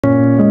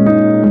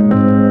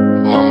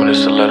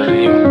this a letter to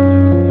you.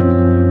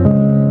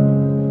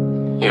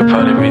 You'll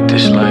probably read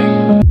this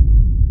like,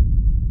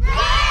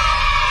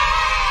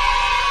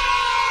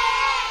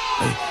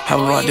 hey,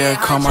 how about that?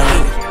 Call my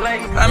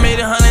nigga. I made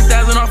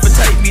 100,000 off of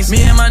type beats.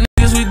 Me and my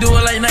niggas, we do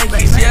it like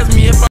Nike. She asked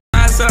me if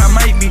I said I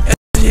might be.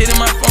 She hitting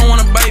my phone,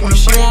 wanna bite me.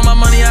 She want my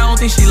money, I don't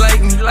think she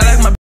like me. I like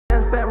my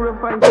fat real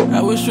fight.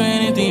 I wish for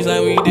anything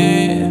like we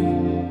did.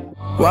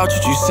 Watch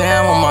what you say,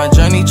 I'm on my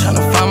journey,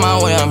 tryna find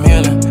my way, I'm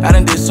healing. I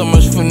done did so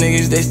much for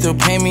niggas, they still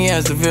pay me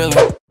as the villain.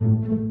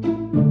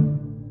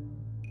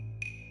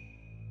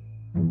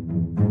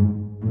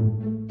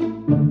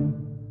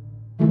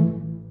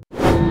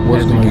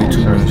 What's going on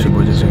YouTube, man? It's your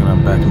boy Just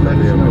I'm back in the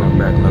video, man. I'm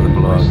back another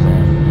vlog,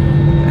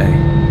 man. Hey,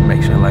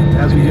 make sure you like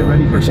this video,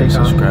 make sure you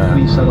subscribe.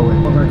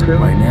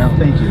 Right now,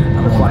 I'm on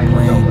the plane,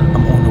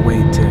 I'm on the way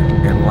to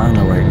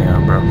Atlanta right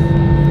now, bro.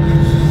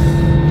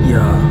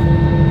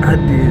 Yeah, I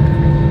did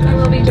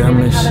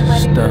dumbest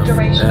stuff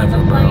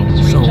ever, bro.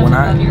 So when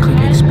I click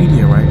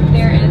Expedia, right,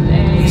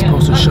 it's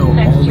supposed to show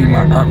only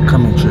my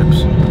upcoming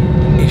trips.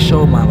 It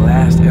showed my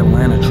last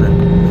Atlanta trip.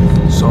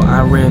 So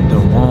I read the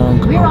wrong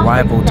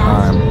arrival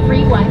time.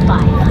 Free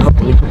Wi-Fi.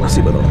 Let me put my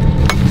seatbelt on.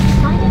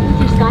 Sign in with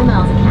your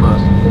SkyMiles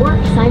account or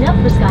sign up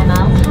for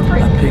SkyMiles for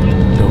free. I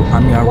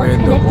read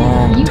the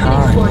wrong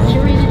time, bro.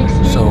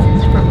 So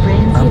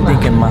I'm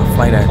thinking my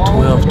flight at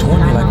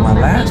 12:20, like my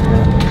last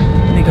one.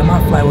 Nigga, my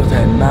flight was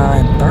at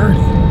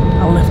 9:30.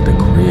 I left the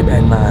crib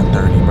at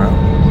 9:30, bro.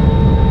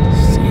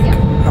 Sick.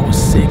 I was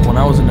sick. When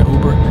I was in the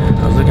Uber,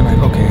 I was looking like,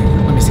 okay,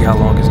 let me see how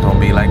long it's gonna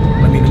be. Like,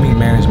 let me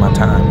manage my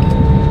time.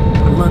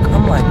 Look,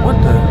 I'm like, what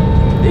the?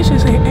 This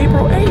should say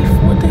April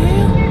 8th. What the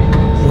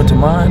hell? Went to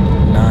mine,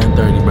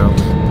 9:30, bro.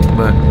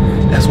 But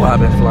that's why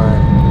I've been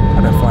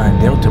flying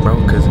Delta, bro,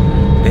 because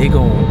they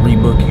gon'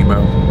 rebook you,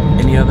 bro.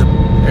 Any other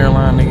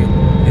airline, nigga,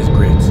 it's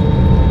grits.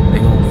 They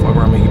gon' fuck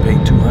around, make you pay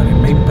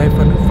 $200, maybe pay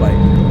for a new flight.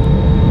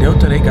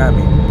 Delta, they got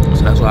me.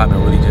 So that's why I've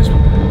been really just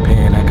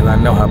paying that, because I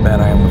know how bad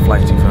I am with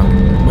flights, you feel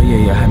me? But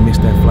yeah, I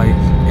missed that flight.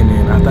 And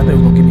then I thought they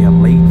were gonna give me a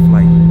late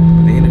flight,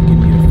 but they ended up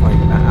giving me the flight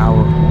an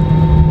hour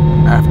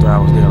after I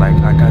was there. Like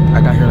I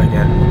got here like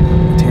at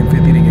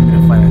 10:50, they gave me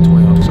the flight at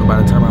 12. So by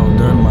the time I was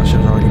done, my shit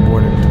was already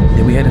boarded.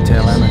 Then we headed to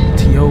Atlanta.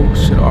 T.O.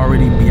 should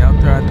already be out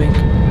there, I think.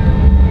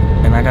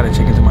 And I gotta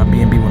check into my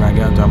B&B when I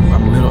get out there.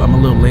 I'm a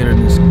little later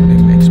than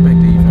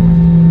expected, you feel me?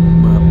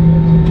 But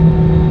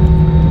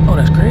oh,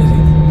 that's crazy.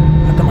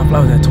 I thought my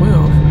flight was at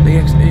 12. They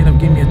ended up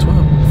giving me a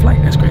 12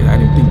 flight. That's crazy. I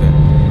didn't think that.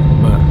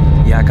 But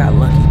yeah, I got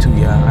lucky too,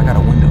 yeah. I got a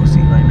window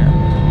seat right now.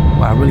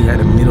 Well, I really had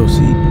a middle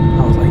seat.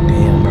 I was like,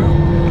 damn, bro.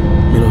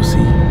 Middle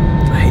seat.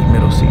 I hate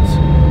middle seats.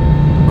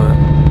 But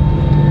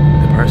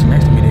the person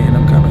next to me, they end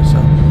up coming, so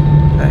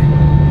hey,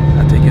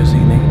 I'll take your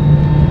seat, nigga.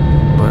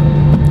 But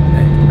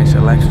hey, make sure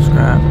to like,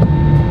 subscribe.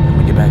 Let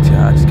me get back to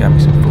y'all. I just got me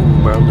some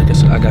food, bro. Look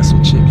at I got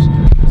some chips,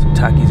 some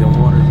Takis and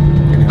water.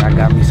 And then I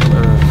got me some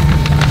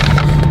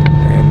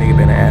damn, nigga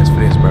better ask for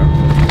this, bro.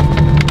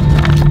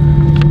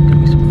 Got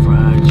me some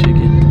fried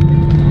chicken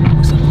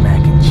with some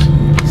mac and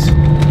cheese.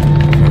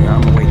 And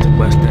I'm gonna wait to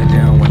bust that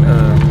down when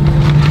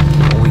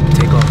we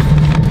take off.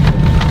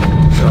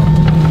 So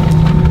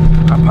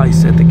I probably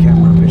set the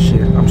camera up and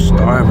shit. I'm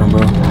starving,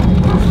 bro.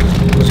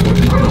 I'm just gonna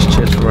eat these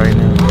chips right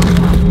now.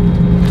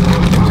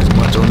 And just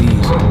munch on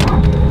these.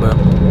 But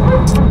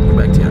get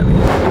back to y'all,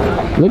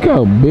 nigga. Look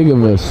how big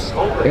of us. Oh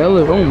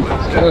my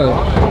god.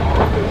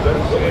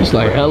 It's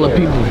like hella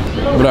people.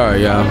 But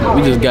alright, y'all.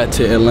 We just got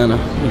to Atlanta.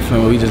 You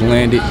feel me? We just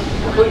landed.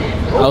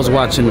 I was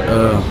watching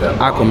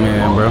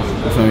Aquaman, bro.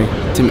 You feel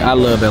me? To me, I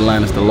love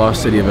Atlanta. It's the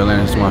lost city of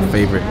Atlanta. It's my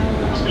favorite.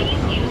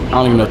 I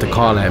don't even know what to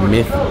call that.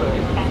 Myth,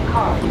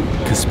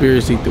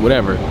 conspiracy,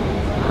 whatever.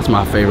 That's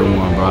my favorite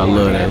one, bro. I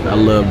love that. I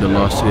love the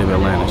lost city of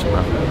Atlantis,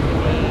 bro.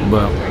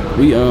 But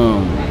we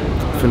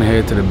finna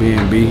head to the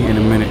B&B in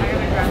a minute.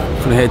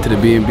 Finna head to the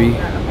B&B.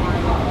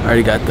 I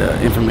already got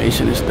the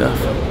information and stuff.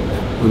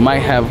 We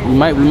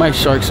might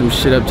shark some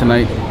shit up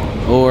tonight,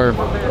 or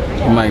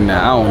we might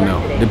not. I don't know.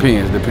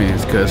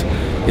 Depends, cause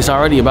it's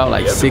already about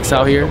like 6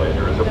 out here,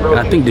 and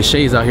I think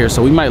Deshay's out here,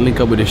 so we might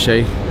link up with Deshay.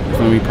 You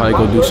feel me? Probably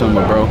go do something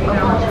with bro.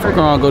 Fuck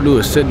around, go do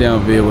a sit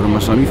down video with him or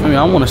something. You feel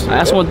me?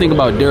 That's one thing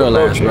about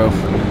Therealjaycincoo, bro.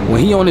 When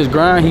he on his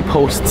grind, he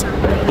posts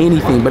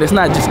anything, but it's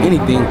not just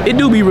anything. It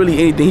do be really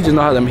anything. He just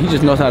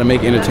knows how to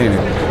make it entertaining.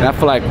 And I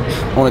feel like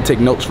I want to take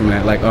notes from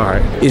that. Like, all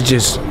right, he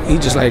just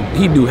like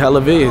he do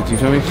hella vids. You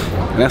feel me?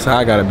 And that's how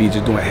I gotta be,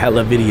 just doing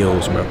hella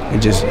videos, bro,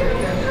 and just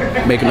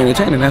making it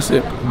entertaining. That's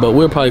it. But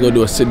we'll probably go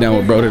do a sit down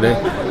with bro today.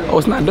 Oh,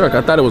 it's not dark.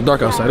 I thought it was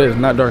dark outside. It's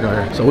not dark out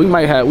here. So we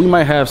might have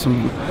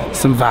some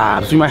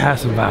vibes. We might have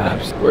some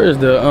vibes. Where's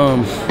the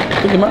I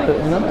think I'm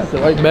at the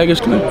right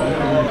baggage claim.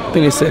 I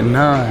think it said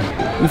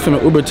 9. We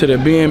finna Uber to the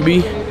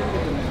B&B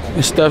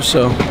and stuff.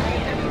 So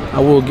I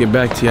will get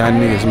back to y'all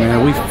niggas,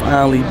 man. We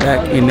finally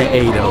back in the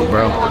A though,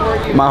 bro.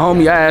 My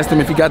homie, I asked him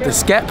if he got the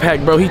scat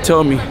pack, bro. He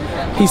told me.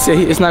 He said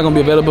it's not gonna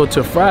be available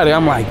till Friday.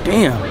 I'm like,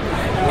 damn.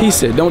 He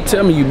said, don't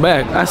tell me you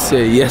back. I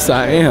said, yes,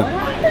 I am.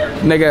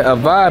 Nigga, a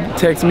vibe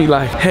texted me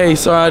like, hey,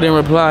 sorry I didn't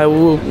reply.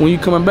 When you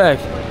coming back?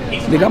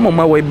 Nigga, I'm on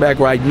my way back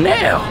right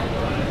now.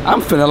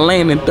 I'm finna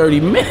land in 30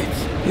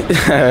 minutes.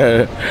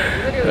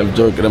 I'm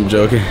joking.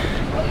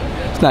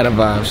 It's not a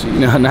vibe, you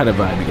know, not a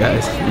vibe, you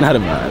guys. Not a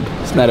vibe.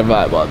 It's not a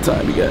vibe all the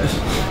time, you guys.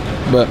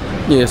 But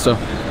yeah, so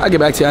I'll get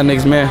back to y'all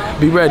niggas, man.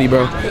 Be ready,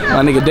 bro.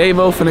 My nigga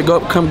Davo finna go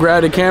come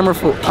grab the camera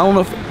for, I don't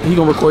know if he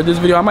gonna record this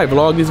video. I might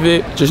vlog this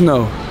vid. Just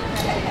know,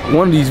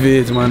 one of these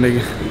vids, my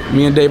nigga,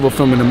 me and Davo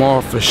filming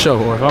tomorrow for sure.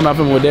 Or if I'm not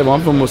filming with Davo,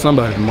 I'm filming with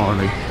somebody tomorrow,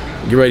 nigga.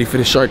 Get ready for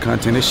the shark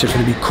content. This shit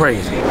finna be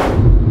crazy.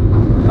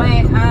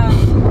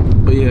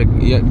 But yeah,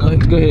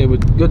 go ahead.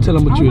 Go tell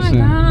them what you were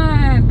saying. Oh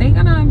my God, they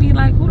gonna be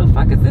like, who the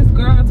fuck is this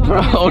girl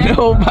talking to?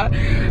 Bro,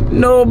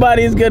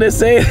 nobody's gonna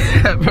say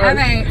that, bro.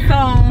 Okay,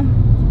 so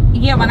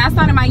yeah, when I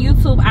started my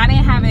YouTube, I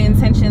didn't have an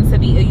intention to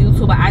be a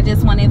YouTuber. I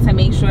just wanted to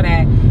make sure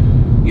that,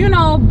 you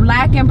know,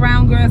 black and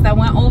brown girls that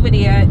went over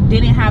there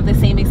didn't have the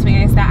same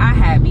experience that I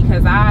had,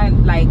 because I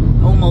like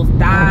almost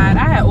died.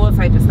 I had all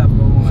type of stuff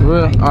going on. For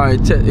real? Like, all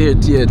right,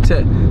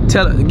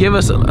 give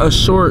us a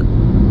short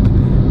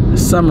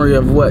summary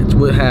of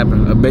what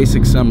happened, a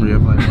basic summary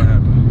of like what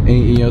happened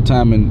in your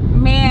time in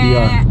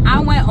man, DR. I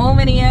went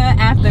over there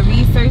after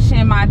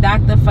researching my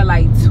doctor for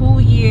like 2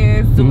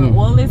 years, doing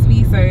all this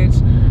research.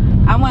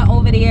 I went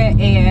over there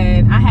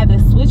and I had to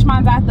switch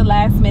my doctor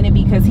last minute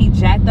because he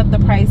jacked up the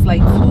price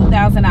like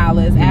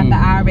 $2,000 after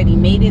I already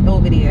made it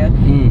over there.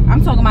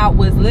 I'm talking about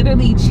was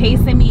literally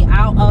chasing me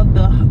out of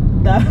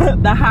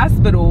the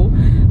hospital.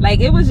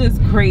 Like, it was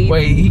just crazy.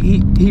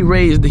 Wait, he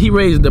raised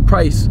the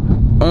price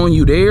on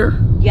you there?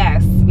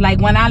 Yes. Like,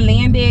 when I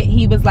landed,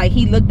 he was like,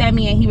 he looked at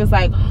me and he was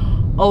like,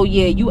 oh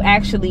yeah, you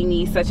actually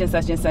need such and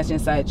such and such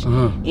and such,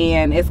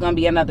 and it's gonna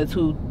be another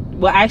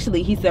well,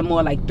 actually, he said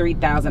more like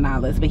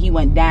 $3,000, but he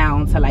went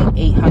down to like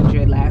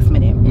 $800 last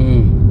minute.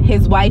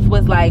 His wife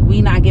was like,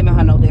 we not giving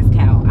her no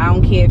discount. I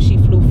don't care if she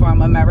flew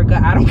from America.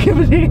 I don't give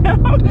a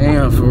damn.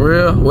 Damn, for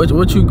real?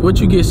 What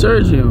you get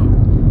surgery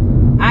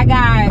on? I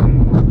got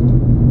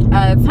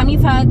tummy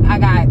tuck. I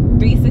got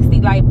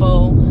 360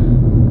 lipo.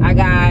 I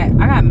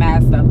got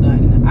mad stuff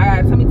done.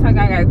 I got tummy tuck.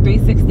 I got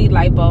 360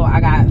 lipo.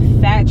 I got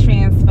fat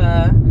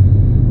transfer.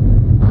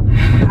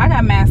 I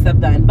got mad stuff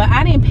done, but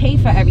I didn't pay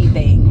for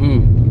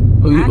everything.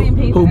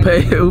 Who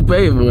paid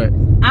for it?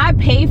 I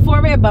paid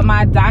for it, but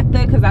my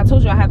doctor, because I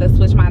told you I had to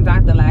switch my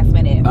doctor last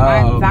minute.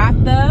 My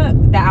doctor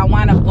that I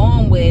wound up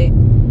going with,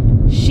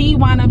 she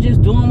wound up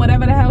just doing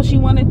whatever the hell she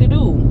wanted to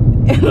do.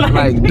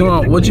 like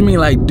doing what you mean,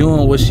 like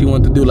doing what she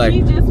wanted to do? Like,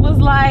 she just was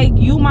like,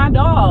 you my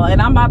doll,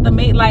 and I'm about to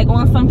make like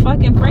on some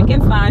fucking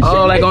Frankenstein shit.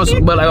 Oh, like on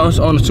some, but like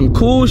on some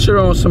cool shit, or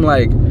on some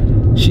like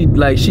she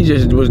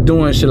just was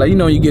doing shit, like, you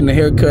know, you getting a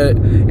haircut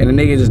and the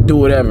nigga just do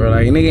whatever,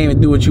 like, nigga ain't even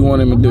do what you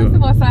want him to do. First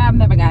of all, so I've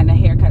never gotten a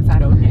haircut, so I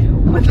don't know.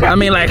 I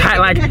mean, like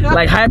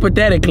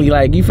hypothetically,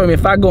 like, you feel me?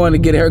 If I go in to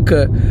get a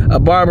haircut,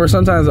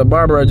 sometimes a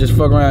barber will just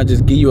fuck around,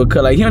 just give you a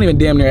cut. Like, he don't even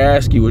damn near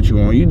ask you what you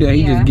want. He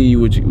just give you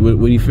what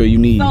you feel you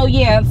need. So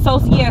yeah,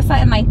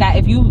 something like that.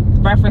 If you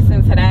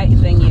referencing to that,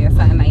 then yeah,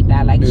 something like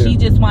that. Like, she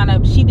just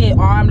she did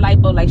arm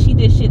lipo, like she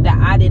did shit that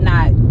I did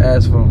not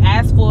ask for,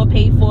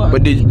 pay for.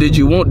 But did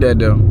you want that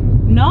though?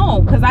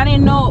 No, because I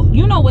didn't know.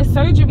 You know, with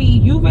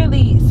surgery,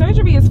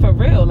 surgery is for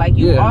real. Like,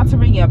 you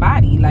altering your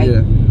body. Like,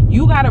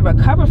 you gotta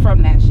recover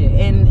from that shit.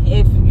 And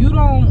if you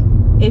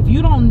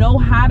don't know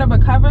how to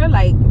recover,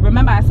 like,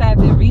 remember I said I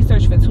did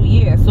research for 2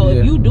 years. So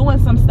if you doing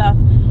some stuff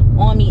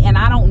on me and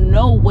I don't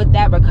know what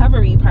that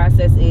recovery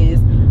process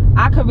is,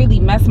 I could really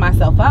mess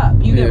myself up.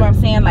 You get what I'm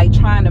saying? Like,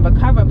 trying to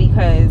recover,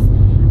 because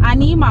I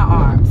need my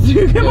arms.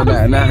 You get what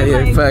I'm saying?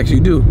 Like, facts,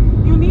 you do.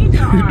 You need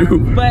your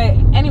arms. But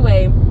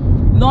anyway,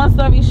 long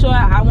story short,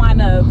 I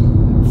wound up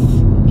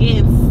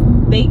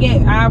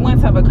I went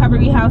to a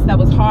recovery house that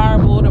was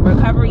horrible. The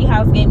recovery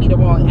house gave me the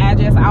wrong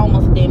address. I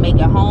almost didn't make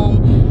it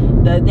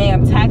home. The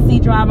damn taxi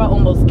driver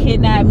almost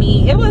kidnapped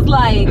me. It was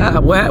like,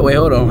 wait,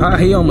 hold on. How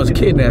he almost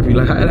kidnapped you?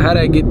 Like, how'd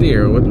I get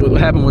there? What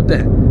happened with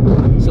that?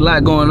 There's a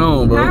lot going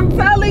on, bro. I'm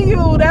telling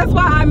you, that's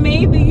why I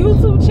made the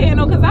YouTube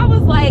channel, because I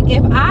was like,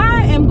 if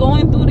I am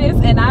going through this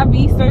and I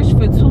researched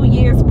for 2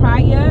 years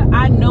prior,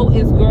 I know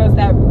it's girls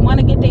that want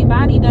to get their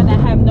body done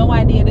that have no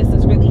idea this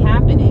is really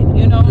happening,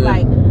 you know,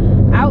 like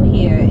out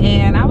here.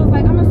 And I was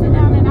like, I'm gonna sit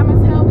down and I'm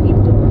gonna tell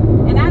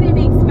people. And I didn't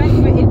expect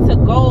for it to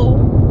go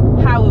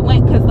how it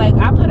went, because like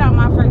I put out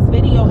my first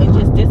video and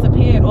just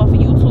disappeared off of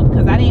YouTube,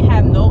 because I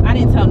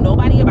didn't tell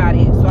nobody about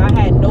it. So I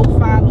had no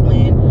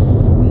following,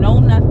 no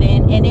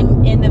nothing.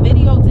 And the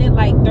video did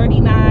like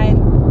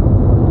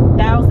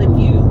 39,000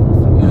 views.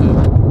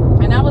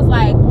 And I was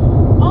like,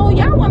 oh,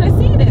 y'all want to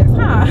see this,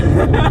 huh?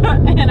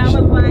 And I was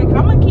like, I'm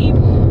gonna keep,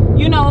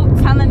 you know,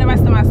 telling the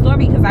rest of my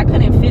story, because I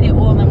couldn't fit it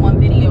all in one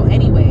video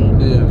anyway.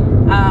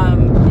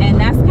 And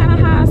that's kind of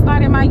how I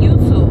started my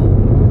YouTube.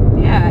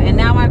 And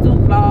now I do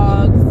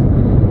vlogs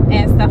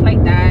and stuff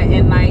like that,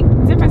 and like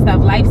different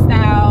stuff,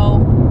 lifestyle,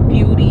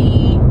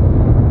 beauty,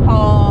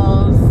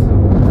 hauls,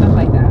 stuff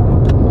like that.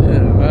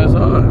 That's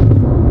hard.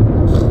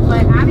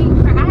 But I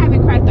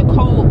haven't cracked the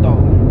code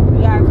though.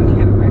 You guys really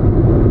haven't cracked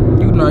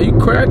it. You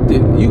cracked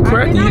it. You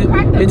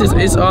cracked it.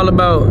 It's all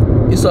about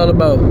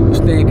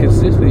staying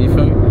consistent. You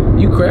feel me?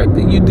 You cracked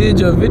it. You did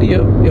your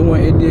video.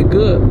 It did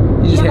good.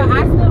 You just yeah, but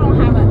I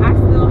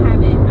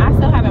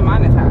still haven't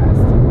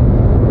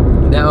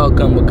monetized. That all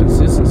come with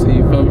consistency.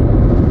 You feel me?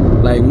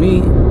 Like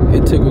me,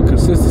 it took with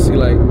consistency.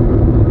 Like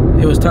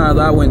it was times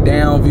I went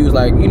down views.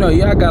 Like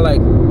I got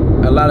like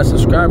a lot of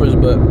subscribers,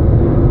 but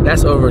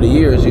that's over the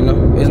years.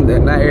 Isn't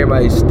that not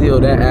everybody's still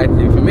that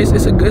active? For me,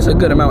 it's a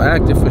good amount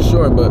active for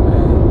sure, but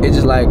it's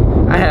just like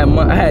I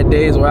had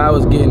days where I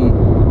was getting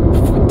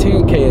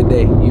 10K a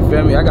day. You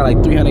feel me? I got like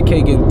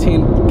 300K getting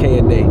 10K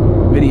a day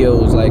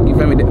videos. Like, you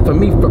feel me? For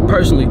me,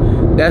 personally,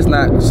 that's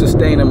not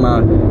sustaining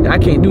I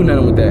can't do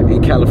nothing with that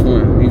in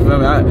California. You feel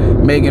me?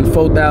 Making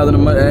 4,000 a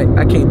month.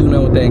 I can't do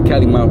nothing with that in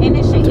Cali Mountain. And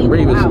it should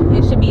equal out.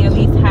 It should be at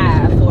least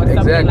half or something like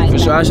that. Exactly. For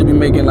sure, I should be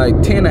making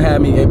like 10 to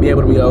have me be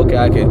able to be like, okay,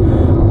 I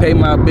can pay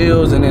my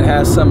bills and then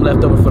have something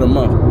left over for the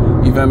month.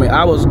 You feel me?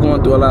 I was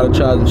going through a lot of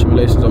trials and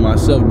tribulations on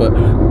myself, but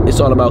it's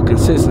all about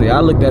consistency. I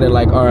looked at it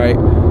like, all right,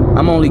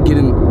 I'm only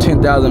getting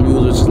 10,000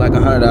 views, which is like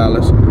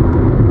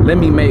 $100. Let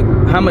me make,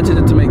 how much is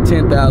it to make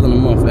 10,000 a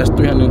month? That's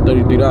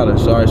 $333.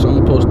 Sorry, so I'm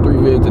gonna post 3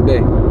 vids a day,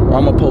 or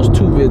I'm gonna post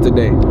 2 vids a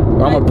day,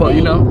 or I'm gonna post,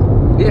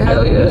 yeah,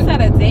 hell yeah. You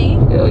said a day?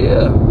 Hell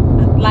yeah.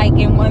 Like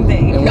in one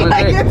day. In one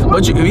day.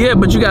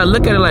 But you gotta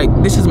look at it like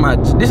this is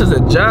a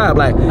job.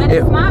 Like, but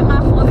it's not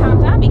my full-time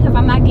job because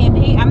I'm not getting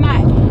paid.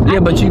 Yeah,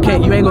 but you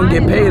ain't gonna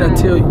get paid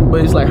until.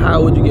 But it's like,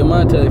 how would you get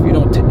monetized if you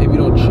don't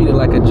treat it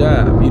like a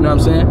job? You know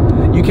what I'm saying?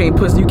 You can't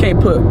put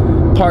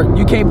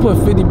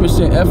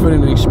 50% effort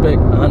and expect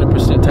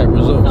 100% type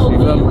results. So you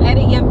know you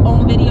edit your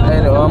own videos? I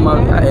edit all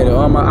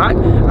my.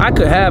 I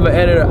could have an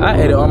editor. I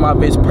edit all my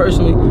vids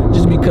personally,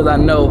 just because I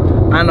know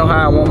how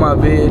I want my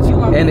vids. You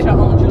want to put your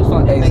own juice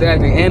on it.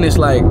 Exactly, and it's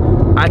like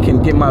I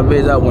can get my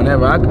vids out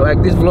whenever.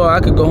 Like this vlog,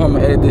 I could go home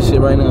and edit this shit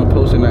right now and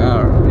post in an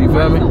hour. You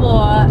feel me? First of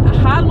all,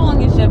 how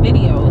long is your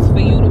videos for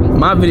you to be?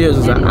 My videos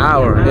is an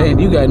hour, and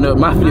you gotta know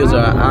my videos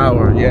are an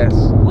hour. Yes.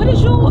 What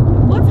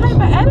type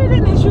of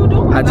editing is you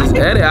doing? I just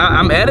edit.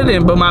 I'm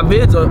editing, but my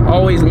vids are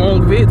always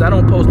long vids. I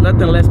don't post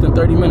nothing less than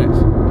 30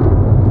 minutes.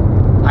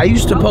 I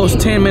used to post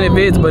 10-minute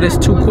vids, but it's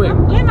too quick.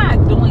 I'm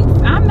not doing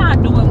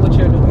what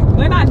you're doing.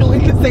 We're not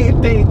doing the same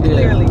thing,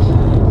 clearly.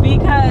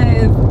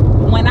 Because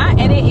when I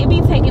edit, it be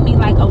taking me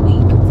like a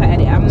week to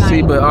edit. I'm not.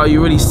 See, but are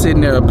you really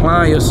sitting there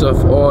applying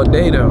yourself all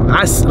day though?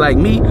 I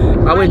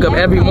wake up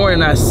every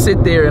morning, I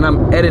sit there and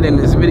I'm editing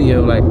this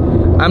video. Like,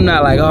 I'm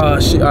not like, oh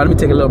shit, let me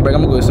take a little break.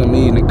 I'm gonna go get something to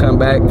eat and come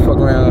back, fuck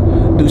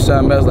around, do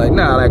something else. Like,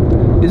 nah, like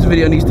this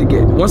video needs to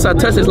get. Once I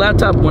touch this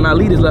laptop, when I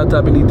leave this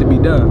laptop, it needs to be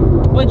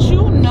done. But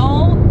you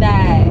know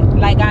that,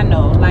 like I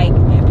know, like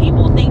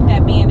people think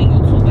that being a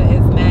YouTuber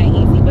is mad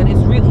easy, but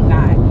it's really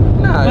not.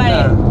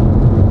 Nah.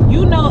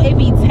 You know, it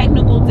be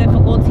technical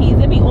difficulties,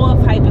 it be all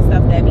type of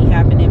stuff that be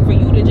happening for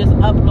you to just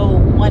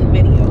upload one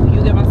video.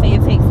 You get what I'm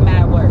saying? It takes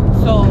mad work.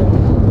 So,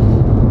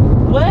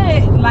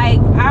 what? Like,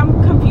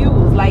 I'm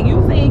confused. Like,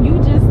 you saying you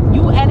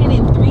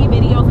editing 3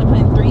 videos and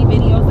putting 3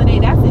 videos a day?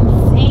 That's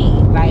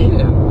insane. Like,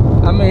 yeah.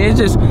 I mean, it's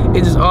just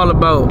all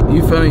about,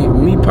 you feel me?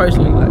 Me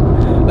personally,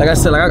 like I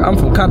said, like I'm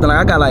from Compton. Like,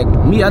 I got like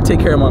me, I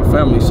take care of my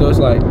family, so it's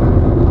like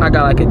I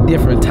got like a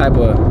different type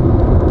of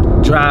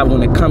drive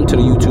when it comes to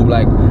the YouTube.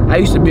 Like, I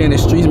used to be in the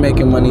streets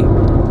making money,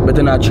 but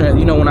then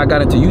when I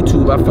got into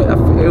YouTube,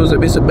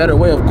 it's a better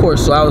way, of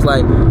course. So I was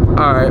like,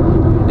 all right,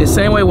 the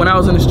same way when I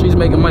was in the streets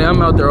making money,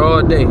 I'm out there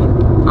all day.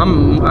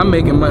 I'm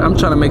making money. I'm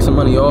trying to make some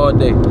money all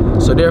day.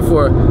 So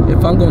therefore,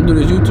 if I'm gonna do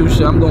this YouTube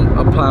shit, I'm gonna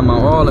apply my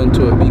all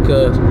into it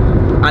because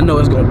I know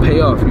it's gonna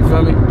pay off. You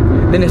feel me?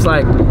 Then it's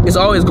like it's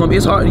always gonna be.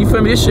 It's hard. You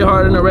feel me? This shit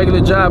harder than a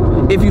regular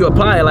job. If you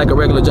apply it like a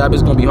regular job,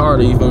 it's gonna be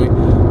harder. You feel me?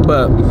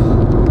 But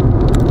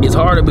it's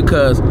harder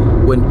because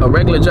with a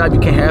regular job, you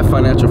can't have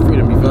financial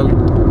freedom. You feel me?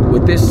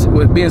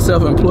 With being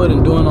self-employed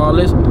and doing all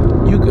this,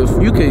 you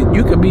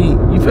could be,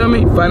 you feel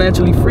me,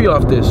 financially free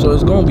off this. So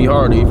it's gonna be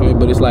harder. You feel me?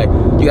 But it's like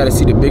you got to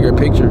see the bigger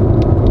picture.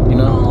 You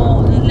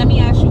know? So let me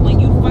ask you: when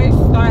you first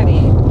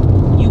started,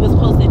 you was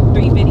posting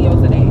 3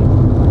 videos a day.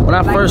 When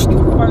I first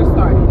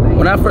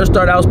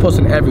started, I was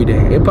posting every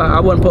day. I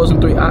wasn't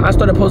posting 3. I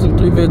started posting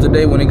 3 vids a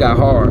day when it got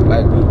hard.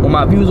 Like when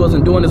my views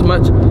wasn't doing as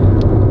much,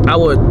 I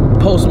would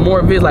post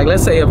more vids. Like,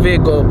 let's say a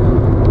vid go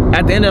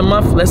at the end of the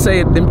month, let's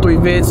say them 3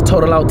 vids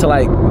total out to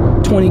like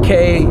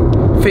 20K,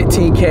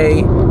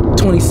 15K,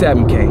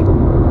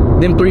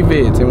 27K. Them 3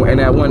 vids in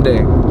that one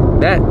day.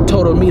 That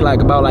totaled me like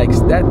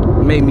that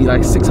made me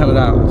like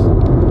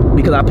 $600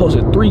 because I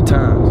posted 3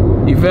 times.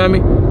 You feel me?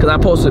 Because I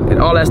posted, and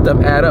all that stuff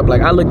add up.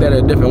 Like, I looked at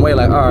it a different way.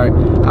 Like, all right,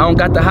 I don't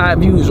got the high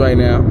views right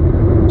now,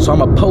 so I'm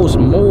gonna post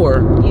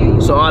more,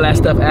 so all that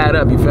stuff add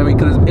up. You feel me?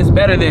 Because it's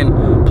better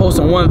than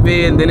posting 1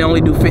 vid and then they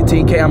only do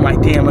 15K. I'm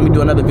like, damn, let me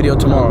do another video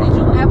tomorrow.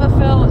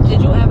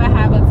 Did you ever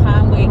have a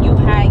time where you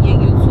had your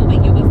YouTube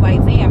and you was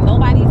like, damn,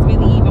 nobody's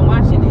really even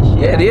watching this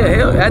shit? Yeah,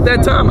 hell, at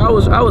that time I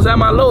was at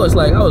my lowest.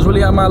 Like, I was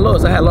really at my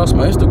lowest. I had lost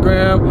my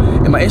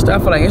Instagram, and I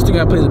feel like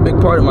Instagram plays a big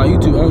part of my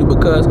YouTube only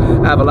because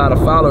I have a lot of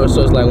followers.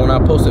 So it's like when I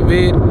post a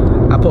vid,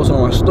 I post it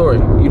on my story.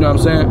 You know what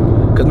I'm saying?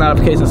 Because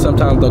notifications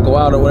sometimes they'll go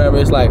out or whatever.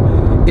 It's like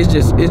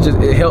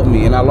it helped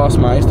me, and I lost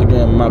my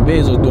Instagram. My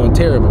vids was doing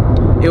terrible.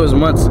 It was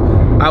months.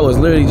 I was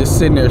literally just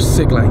sitting there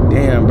sick, like,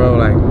 damn, bro.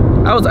 Like,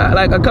 I was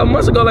like a couple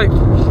months ago, like, I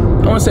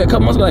want to say a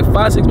couple months ago, like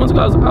 5-6 months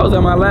ago, I was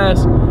at my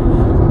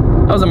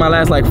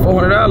last like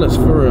 $400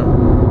 for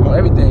on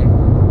everything.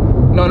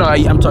 No,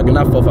 I'm talking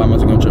not 4-5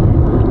 months ago. I'm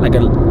tripping. Like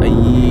a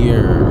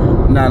year.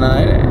 Nah,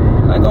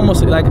 like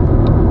almost like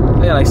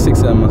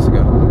 6-7 months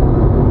ago.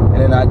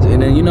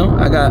 And then you know,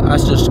 I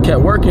just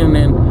kept working,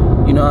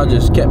 and you know, I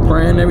just kept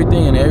praying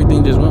and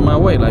everything just went my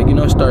way. Like, you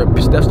know, stuff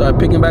started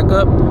picking back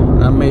up,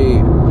 and I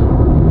made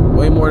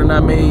way more than I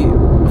made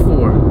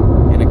before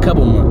in a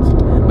couple months.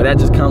 But that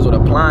just comes with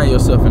applying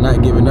yourself and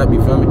not giving up,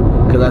 you feel me?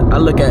 Because I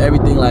look at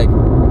everything like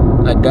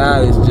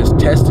God is just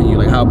testing you,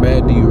 like how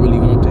bad do you really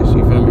want this,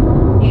 you feel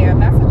me? Yeah,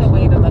 that's a good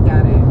way to look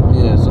at it.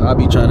 Yeah, so I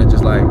be trying to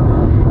just like,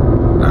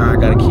 nah, I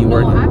gotta keep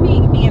working. I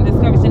be being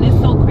discouraged, and it's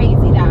so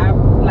crazy that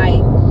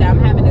I'm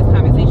having this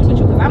conversation with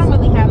you, because I don't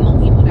really have no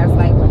people that's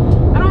like,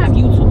 I don't have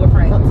YouTuber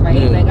friends, right?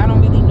 Yeah. Like, I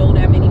don't really know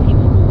that many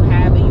people who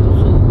have a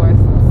YouTube or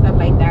stuff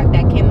like that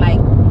can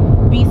like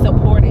be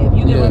supportive.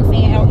 You get what I'm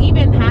saying? Or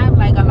even have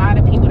like a lot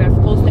of people that's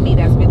close to me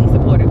that's really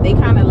supportive. They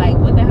kind of like,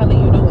 what the hell are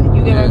you doing?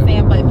 You get what I'm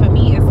saying? But for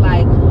me, it's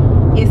like,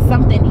 it's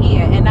something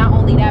here. And not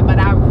only that, but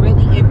I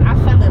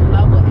fell in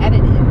love with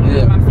editing. You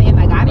get what I'm saying?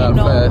 Like, I didn't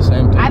know,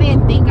 I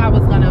didn't think I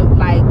was gonna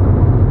like,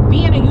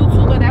 being a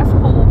YouTuber, that's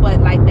cool,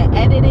 but like the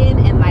editing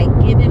and like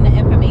getting the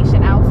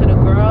information out to the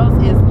girls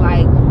is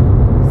like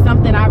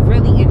something I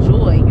really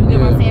enjoy. You get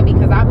what I'm saying?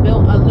 Because I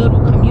built a little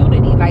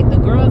community. Like, the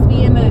girls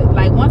be in the,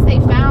 like, once they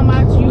found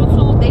my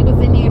YouTube, they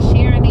was in there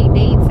sharing their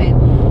dates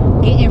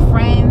and getting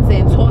friends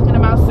and talking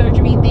about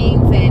surgery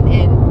things, and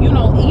you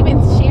know,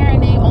 even sharing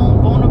their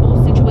own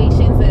vulnerable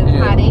situations and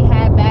how they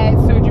had bad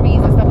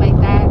surgeries and stuff like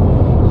that.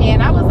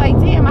 And I was like,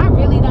 damn, I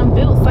really done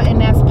built something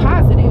that's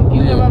positive.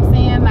 You know what I'm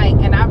saying? Like,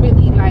 and I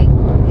really like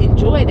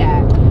enjoy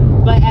that.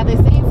 But at the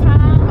same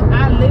time,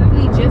 I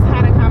literally just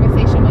had a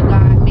conversation with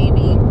God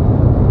maybe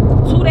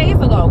 2 days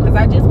ago, because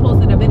I just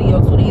posted a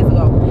video 2 days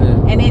ago,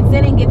 and it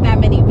didn't get that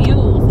many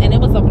views, and it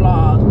was a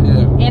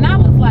vlog. And I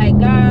was like,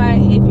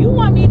 God, if you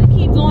want me to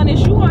keep doing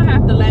this, you gonna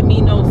have to let me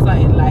know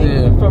something, like,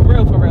 for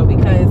real,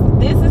 because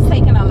this is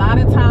taking a lot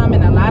of time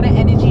and a lot of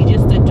energy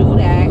just to do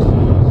that,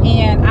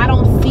 and I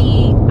don't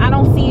see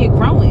it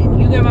growing.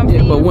 You get what I'm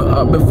saying? But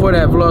when, before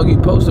that vlog you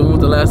posted, when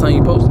was the last time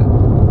you posted?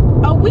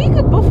 A week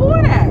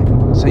before that.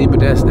 See, but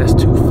that's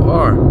too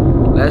far.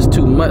 That's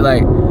too much.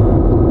 Like,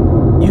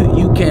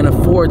 you can't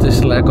afford to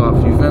slack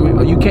off, you feel me?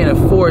 Or you can't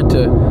afford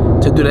to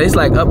do that. It's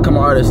like upcoming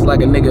artists,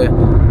 like a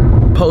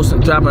nigga posting,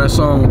 dropping a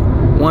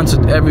song once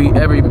every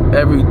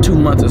 2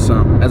 months or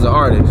something as an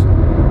artist.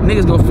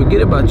 Niggas gonna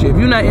forget about you. If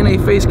you're not in their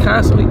face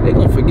constantly, they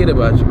gonna forget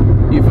about you.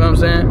 You feel what I'm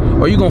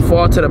saying? Or you gonna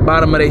fall to the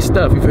bottom of their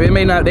stuff. You feel?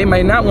 They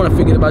may not want to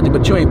forget about you,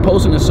 but you ain't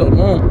posting in so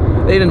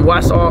long. They didn't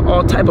watch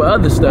all type of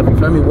other stuff, you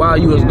feel me, while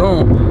you was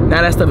gone.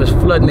 Now that stuff is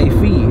flooding their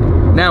feed.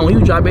 Now when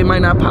you drop, it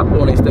might not pop up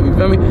on their stuff, you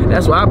feel me?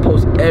 That's why I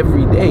post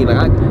every day. Like,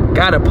 I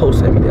gotta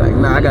post every day. Like,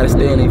 nah, I gotta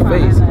stay in their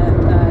face.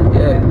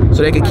 Yeah,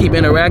 so they can keep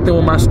interacting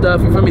with my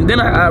stuff, you feel me? Then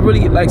I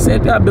really, like,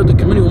 said, I built a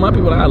community with my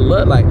people that I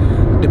love. Like,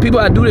 the people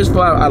I do this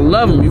for, I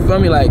love them, you feel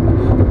me? Like,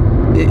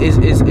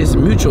 it's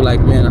mutual. Like,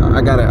 man,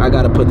 I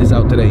gotta put this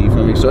out today, you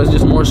feel me? So it's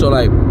just more so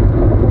like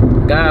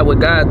God with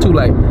God too.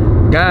 Like,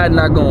 God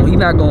he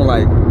not gonna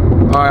like,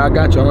 all right, I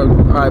got you, all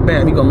right,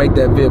 bam, he gonna make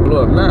that vid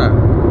blow up.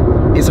 Nah,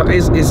 it's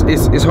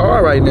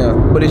hard right now,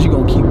 but as you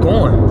gonna keep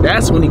going,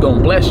 that's when he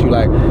gonna bless you.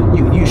 Like,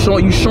 you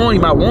showing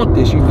him I want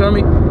this, you feel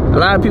me? A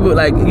lot of people,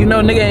 like, you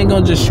know, nigga ain't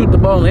gonna just shoot the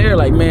ball in the air.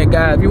 Like, man,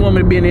 God, if you want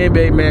me to be in the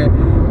NBA,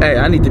 man, hey,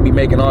 I need to be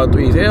making all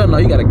threes. Hell no,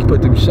 you gotta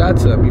put them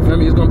shots up. You feel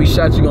me? It's gonna be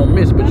shots you're gonna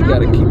miss, but you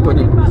gotta keep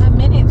putting them. For a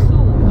minute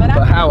too.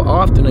 But how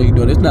often are you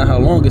doing it? It's not how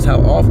long, it's how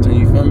often,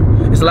 you feel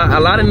me? It's a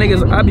lot of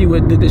niggas I be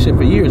with did this shit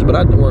for years, but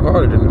I work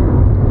harder than them.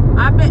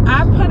 I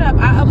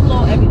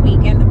upload every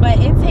weekend, but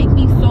it take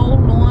me so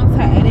long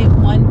to edit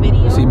one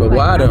video. See, but like,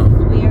 why though? I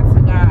swear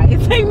to God,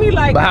 it take me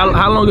like. But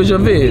how long is your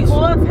vids?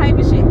 All type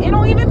of shit. It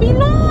don't even be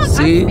long.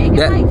 See, I'm making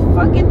like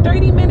fucking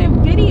 30-minute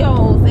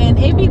videos, and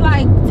it be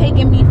like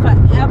taking me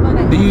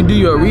forever. Do you do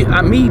your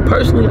me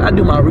personally? I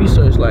do my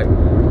research. Like,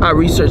 I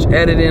research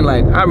editing.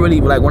 Like, I really,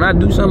 like, when I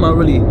do something, I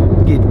really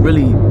get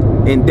really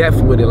in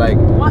depth with it. Like,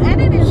 well,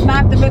 editing is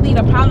not really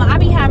the problem. I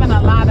be having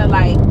a lot of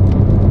like,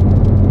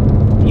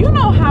 you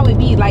know how it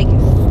be, like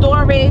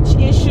storage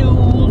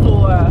issues,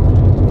 or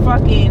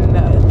fucking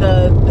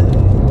the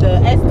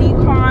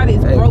SD card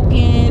is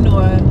broken,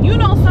 or you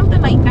know,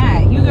 something like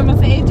that. You get what I'm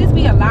saying? It just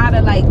be a lot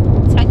of like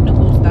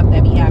technical stuff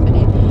that be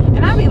happening,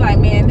 and I be like,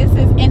 man, this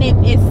is, and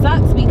it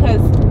sucks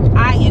because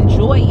I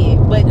enjoy it,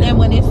 but then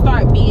when it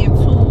start being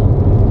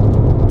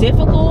too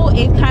difficult,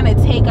 it kind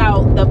of take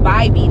out the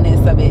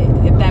vibiness of it,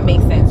 if that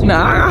makes sense.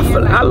 Nah,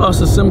 I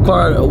lost a SIM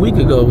card a week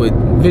ago with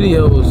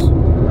videos.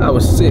 I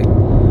was sick.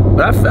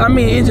 But I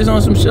mean, it's just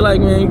on some shit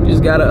like, man, you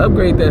just gotta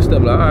upgrade that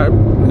stuff. Like, all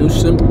right, new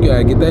SIM, you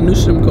gotta get that new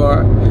SIM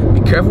card.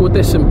 Be careful with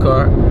that SIM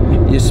card.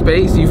 Your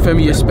space, you feel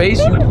me? Your space,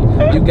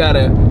 you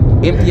gotta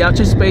empty out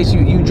your space.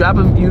 You drop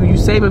a you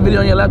save a video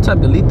on your laptop,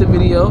 delete the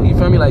video. You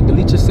feel me? Like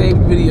delete your saved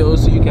videos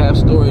so you can have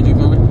storage. You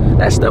feel me?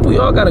 That stuff we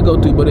all gotta go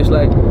through, but it's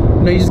like, you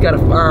know, you just gotta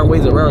find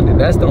ways around it.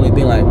 That's the only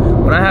thing. Like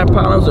when I have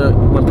problems or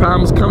when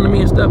problems come to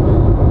me and stuff,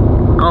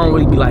 I don't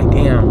really be like,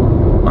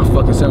 damn, my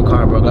fucking SIM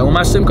card broke. Like when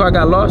my SIM card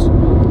got lost,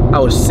 I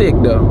was sick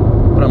though.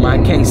 But I'm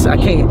like, I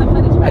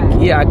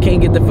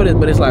can't get the footage.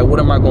 But it's like, what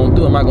am I gonna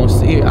do? Am I gonna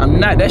see it? I'm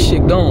not. That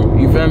shit gone.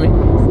 You feel me?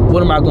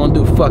 What am I gonna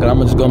do? Fuck it.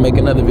 I'm just gonna make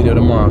another video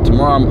tomorrow.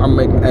 Tomorrow I'm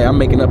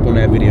making up on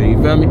that video. You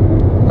feel me?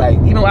 Like,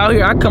 you know, out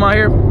here, I come out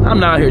here,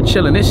 I'm not out here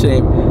chilling. This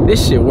shit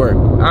work.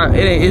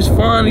 It's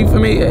fun. You feel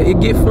me?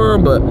 It get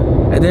fun, but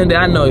at the end of the day,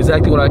 I know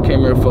exactly what I came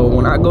here for.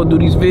 When I go do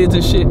these vids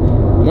and shit,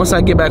 once I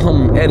get back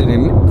home, I'm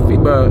editing.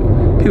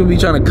 Bro, people be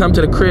trying to come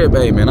to the crib.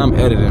 Hey man, I'm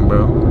editing,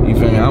 bro. You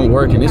feel me? I'm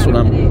working. This what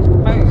I'm.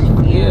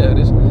 Yeah,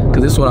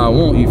 cause this is what I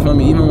want. You feel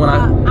me? Even when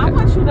I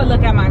want you to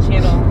look at my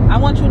channel. I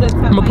want you to.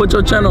 I'm gonna put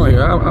your channel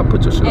here. I'll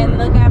put your channel. And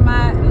look at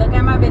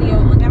my video.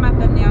 Look at my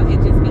thumbnail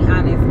and just be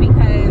honest,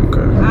 because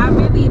I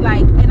really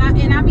like,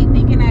 and I be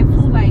thinking that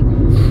too. Like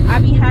I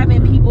be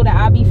having people that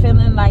I be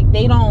feeling like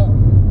they don't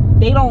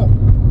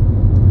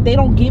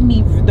give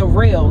me the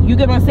real. You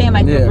get what I'm saying?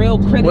 Like the real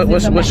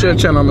criticism. What's your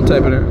channel? I'm gonna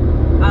type it in.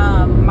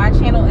 My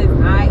channel is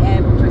I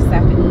am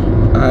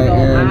Persephone. I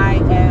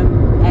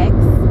am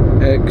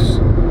X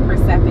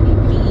Persephone.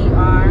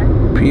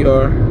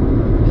 P-E-R.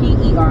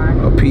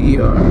 Oh,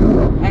 P-E-R.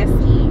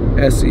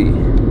 S-E.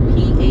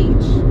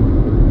 P-H.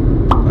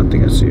 I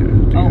think I see it.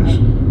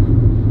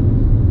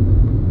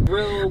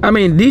 I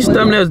mean, these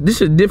thumbnails, this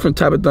is a different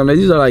type of thumbnails.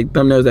 These are like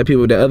thumbnails that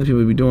other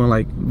people be doing,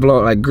 like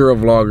girl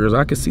vloggers.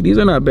 I can see these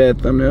are not bad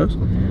thumbnails.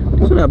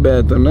 These are not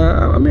bad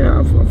thumbnails. I mean,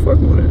 I'm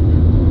fucking with it.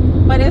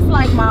 But it's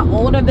like my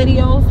older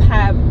videos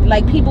have,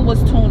 like, people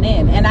was tuned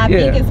in, and I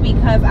think it's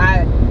because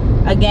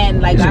again,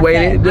 like I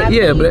said, I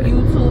leave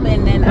YouTube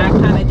and then I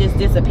kind of just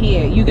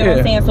disappeared. You get what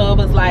I'm saying? So it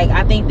was like,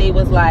 I think they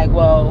was like,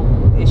 well,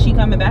 is she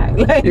coming back?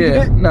 Like,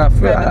 yeah, nah,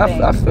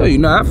 I feel you.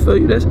 Nah, I feel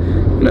you. That's, you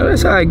know,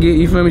 that's how I get.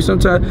 You feel me?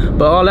 Sometimes,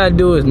 but all I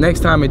do is next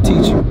time it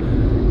teach you.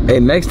 Hey,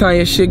 next time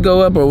your shit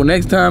go up, or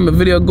next time a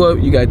video go up,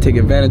 you gotta take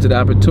advantage of the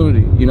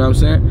opportunity. You know what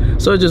I'm saying?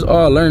 So it's just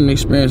all learning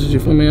experiences.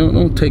 You feel me?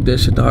 Don't take that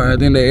shit to heart.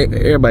 Then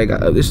everybody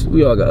got this.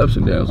 We all got ups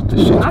and downs with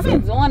this shit. I've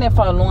been doing it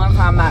for a long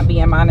time, not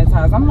being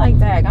monetized. I'm like,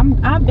 dang,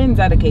 I've been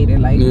dedicated.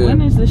 Like,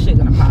 when is this shit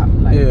gonna pop?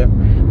 Like,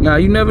 Now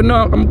you never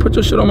know. I'm gonna put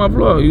your shit on my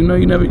vlog. You know,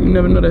 you never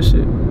know that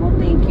shit. Well,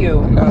 thank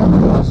you.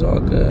 No, it's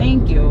all good.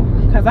 Thank you.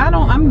 Cause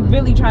I'm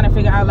really trying to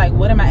figure out, like,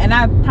 what am I? And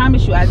I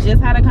promise you, I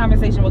just had a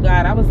conversation with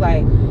God. I was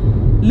like,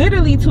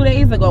 literally 2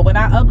 days ago when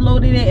I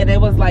uploaded it and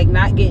it was like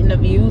not getting the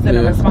views and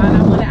the response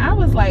I wanted, I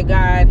was like,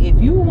 God, if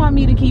you want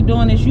me to keep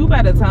doing this, you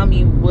better tell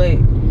me what.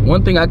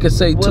 One thing I could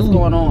say what's too,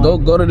 going on.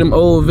 Go to them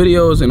old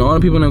videos and all the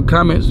people in the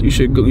comments. You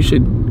should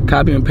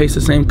copy and paste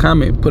the same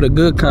comment. Put a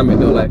good comment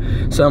though, like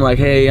something like,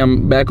 hey,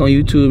 I'm back on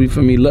YouTube. You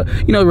feel me? You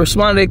know,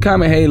 respond to that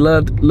comment. Hey,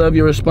 love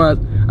your response.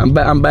 I'm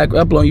back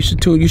uploading. You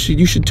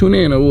should tune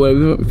in or whatever.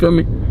 You feel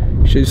me?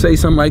 You should say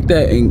something like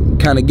that and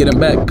kind of get them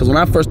back. Because when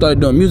I first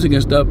started doing music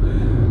and stuff,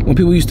 when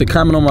people used to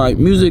comment on my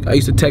music, I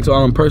used to text all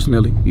of them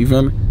personally. You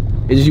feel me?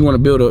 It's just you want to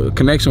build a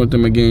connection with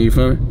them again. You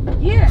feel me?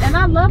 Yeah, and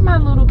I love my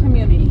little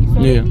community. So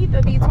they need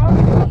to be talking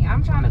to me.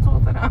 I'm trying to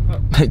talk to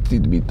them. They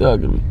need to be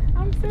thugging me.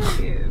 I'm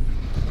serious.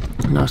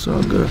 No, it's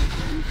all good.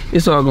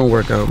 It's all gonna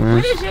work out, man.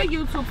 What is your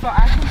YouTube so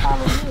I can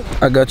follow you?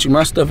 I got you.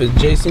 My stuff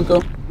is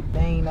Cinco. They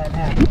ain't nothing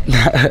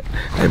happening.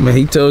 Hey man,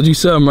 he told you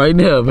something right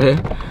now,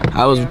 man.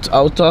 I was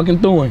talking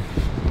through him.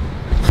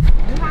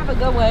 You have a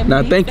good one.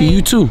 Nah, thank you.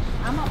 You too.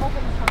 I'm gonna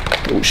open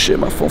the Oh shit,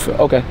 my phone fell.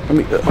 Okay, let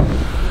me.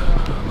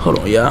 Hold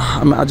on,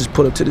 y'all. I just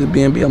put up to this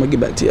B&B. I'm gonna get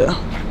back to y'all.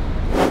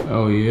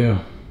 Oh yeah.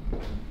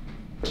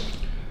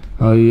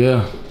 Oh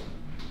yeah.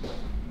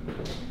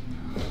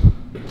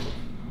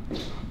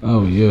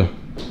 Oh yeah.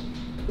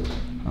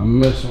 I'm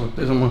messing with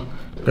this. I'm gonna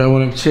grab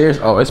one of them chairs.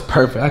 Oh, it's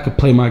perfect. I could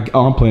play my.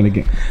 Oh, I'm playing the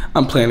game.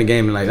 I'm playing the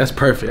game tonight. That's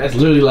perfect. That's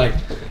literally like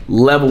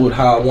level with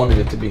how I wanted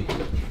it to be.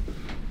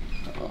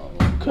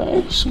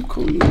 Okay, some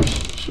cool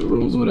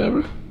rooms,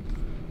 whatever.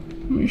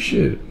 I mean,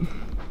 shit.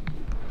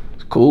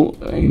 It's cool.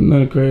 Ain't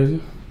nothing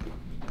crazy.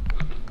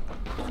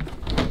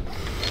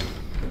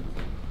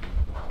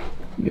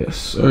 Yes,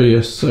 sir.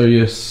 Yes, sir.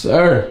 Yes,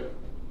 sir.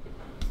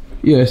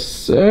 Yes,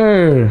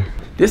 sir.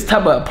 This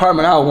type of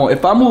apartment I would want.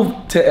 If I move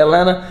to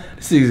Atlanta,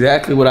 this is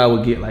exactly what I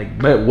would get. Like,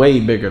 but way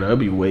bigger though. It'd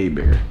be way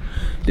bigger.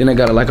 Then I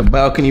got like a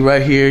balcony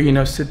right here. You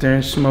know, sit there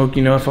and smoke.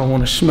 You know, if I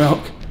want to smoke.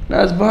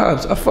 Nice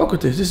vibes. I fuck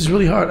with this. This is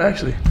really hard,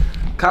 actually.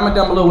 Comment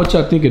down below what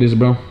y'all think of this,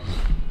 bro.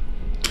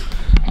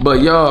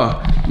 But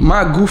y'all,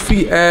 my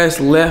goofy ass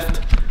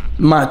left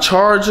my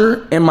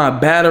charger and my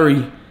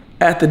battery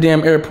at the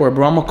damn airport,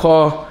 bro. I'm gonna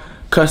call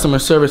customer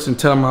service and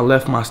tell them I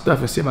left my stuff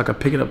and see if I can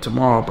pick it up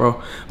tomorrow,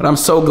 bro. But I'm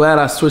so glad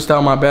I switched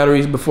out my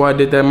batteries before I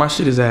did that. My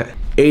shit is at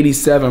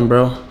 87,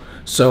 bro.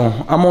 So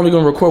I'm only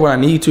gonna record when I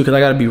need to because I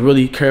gotta be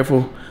really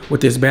careful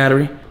with this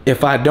battery.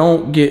 If I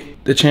don't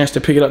get the chance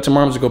to pick it up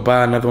tomorrow, I'm just gonna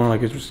buy another one.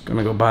 Like, it's just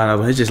gonna go buy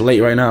another one. It's just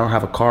late right now. I don't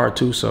have a car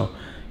too, so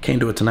can't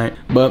do it tonight.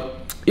 But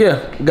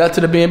Yeah, got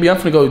to the B&B. I'm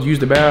finna go use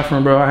the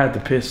bathroom, bro. I had to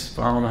piss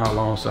for I don't know how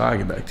long, so I'll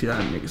get back to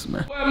y'all niggas,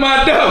 man. What am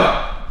I doing?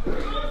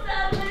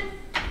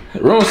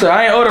 Room service.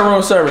 I ain't order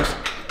room service.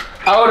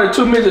 I ordered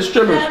 2 midget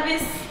strippers.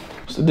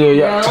 What's the deal,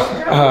 y'all?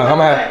 I'm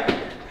at.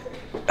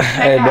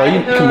 Hey,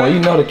 bro, come on, you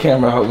know the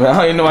camera, man. I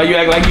don't even know why you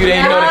act like you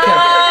didn't know the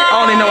camera. I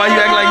don't even know why you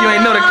act like you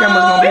ain't know the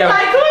camera's gonna be out.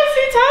 Like, who is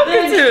he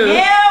talking to?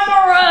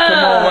 Camera.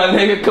 Come on, my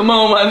nigga. Come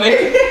on, my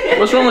nigga.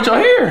 What's wrong with your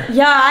hair?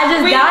 Yeah, I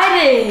just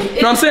dyed it. You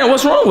know what I'm saying?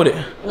 What's wrong with it?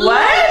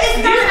 What?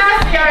 Do you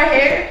not see our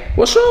hair?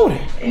 What's wrong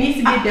with it? It needs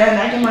to get done.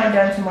 I get mine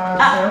done tomorrow,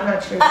 so I'm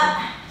not tripping.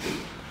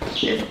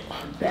 It's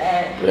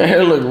bad. Your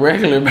hair look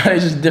regular, but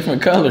it's just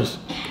different colors.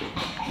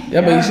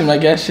 Y'all make you seem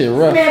like that shit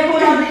rough. Man,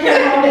 put out the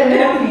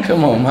camera.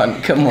 Come on,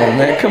 man. Come on,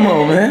 man. Come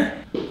on, man.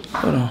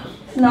 Hold on.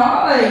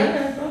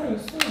 Nice.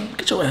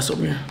 Get your ass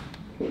over here.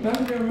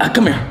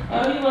 Come here.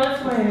 Oh, you was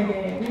playing the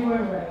game. We were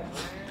right.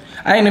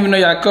 I didn't even know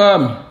y'all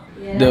called me.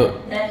 Yeah,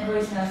 that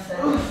voice now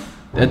says.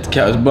 That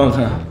couch bunk,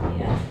 huh?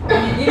 Yeah. You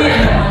need to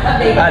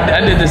update.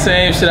 I did the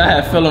same shit. I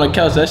had fell on the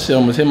couch. That shit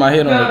almost hit my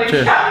head on the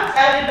chair.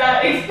 I did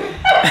not expect.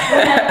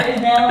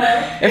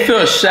 It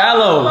feels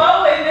shallow.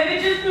 Low, and then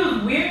it just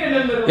feels weird in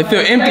the middle. It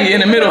feels empty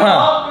in the middle,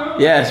 huh?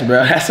 Yes,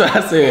 bro. That's what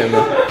I said,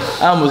 bro.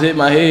 I almost hit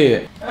my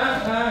head.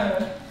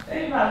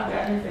 They probably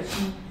got this at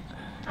cheap.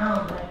 I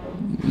don't like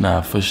them.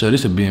 Nah, for sure.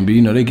 This a B&B.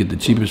 You know they get the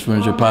cheapest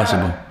furniture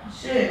possible.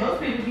 Shit, most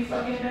people be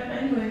fucking it up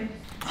anyway.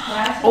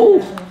 Oh,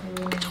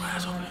 get your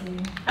ass over here.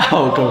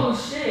 Oh, go.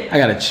 Shit. I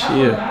gotta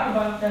chill.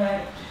 About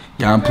that.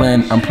 Yeah, I'm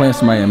playing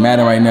somebody in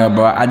Madden right now,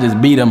 bro. I just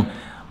beat him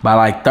by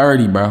like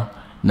 30, bro.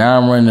 Now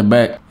I'm running it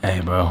back. Hey,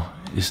 bro,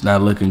 it's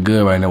not looking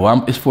good right now.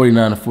 Well, it's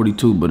 49 to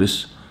 42, but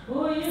it's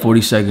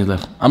 40 seconds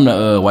left. I'm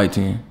the white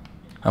team.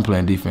 I'm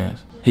playing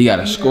defense. He got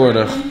a score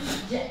though.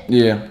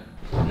 Yeah.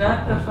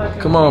 Not the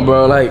fucking. Come on,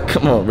 bro. Like,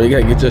 come on, bro. You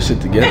gotta get your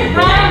shit together,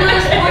 bro.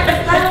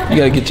 You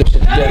gotta get your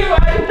shit together.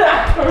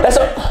 That's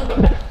a.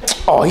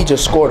 Oh, he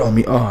just scored on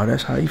me. Oh,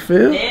 that's how you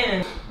feel?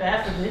 Damn,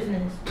 bad for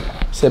business.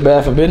 Said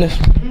bad for business?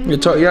 You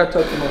talk to my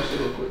shit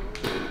real quick.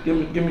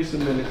 Give me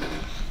some minutes.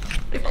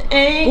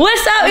 Hey.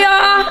 What's up,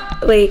 y'all?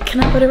 Wait,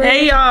 can I put it right?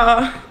 Hey,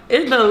 y'all.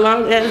 It's been a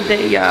long ass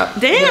day, y'all.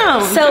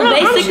 Damn. So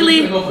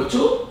basically, Go for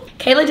 2?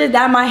 Kayla just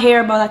dyed my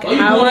hair about like an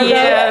hour ago.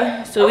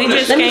 Yeah. So we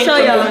just Let me show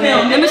y'all.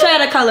 Let me show y'all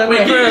the color.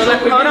 Wait,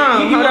 Hold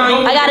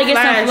on. I gotta get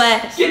some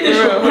flash. Get this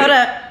shit. Hold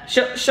up.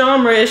 Show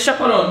them, Red.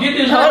 Hold on. Get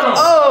this. Hold on.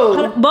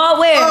 Oh. Ball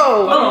where?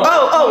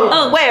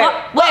 Oh. Where?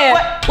 Where?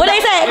 What they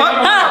say?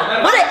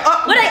 Huh?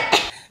 What they?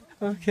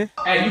 Okay.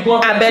 Hey, you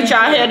going for I bet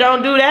y'all here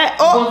don't do that.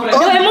 Oh. Do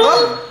it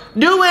move?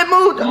 Do it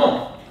move. Come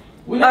on.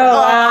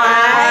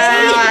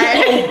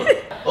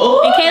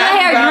 And Kayla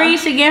hair green,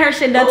 she get her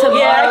shit done tomorrow.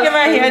 Yeah, I get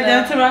my hair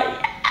done tomorrow.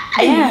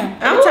 Yeah.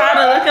 I'm tired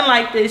of looking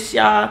like this,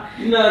 y'all.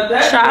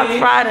 Chop,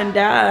 fried, and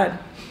died.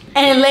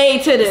 And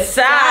laid to the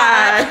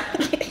Side.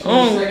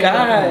 Oh,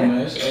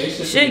 God.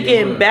 Shit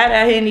getting bad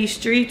out here in these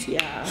streets,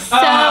 y'all. So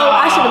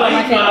I should have bought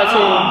my camera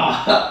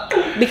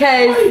too.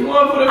 Because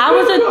I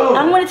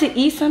wanted to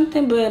eat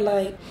something, but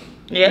like.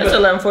 Yeah, it's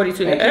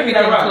 11:42.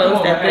 Everything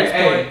closed at this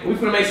point. We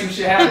finna make some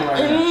shit happen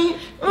right now.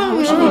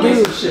 We finna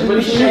make some shit. But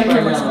this shit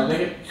right now,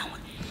 nigga.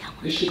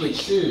 This shit is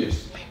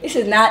serious. This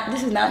is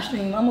not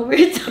stream. I'm over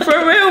here talking.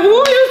 For real,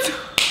 who you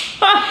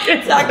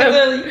talking to?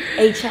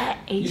 A-Chat.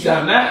 You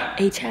sound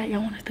that? A-Chat,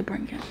 y'all want us to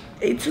bring him.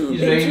 You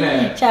made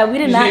mad. Chat, we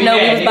did not know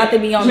we was about to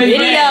be on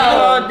video.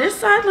 Oh, this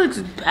side looks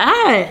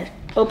bad.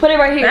 Well, put it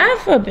right here. Bad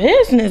for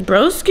business,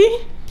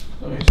 broski.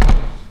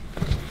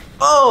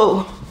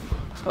 Oh.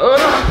 Hold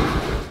on.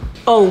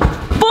 Oh,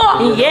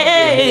 fuck.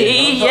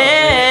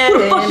 Yeah. Who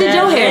the fuck did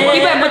your hair?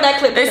 You better put that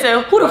clip. They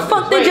said, who the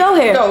fuck did your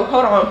hair? No,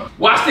 hold on.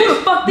 Watch this. Who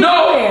the fuck did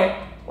your hair?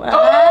 Oh.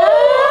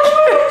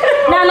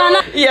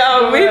 No.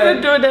 Yo, we've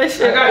been doing that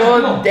shit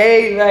all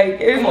day.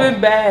 Like, it's been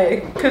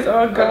bad. Cause,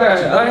 oh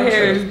God, our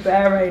hair is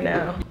bad right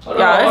now.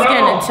 Y'all, it's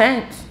getting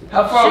intense.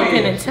 How far Shit we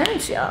getting in?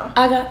 intense, y'all.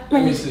 I got.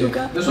 Let me see.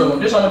 This one I'm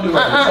gonna do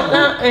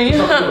right here.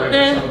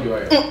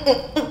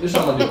 This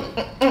one I'm gonna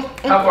do.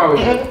 How far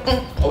we in?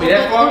 Are we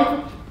that far?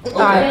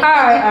 Okay.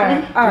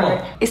 All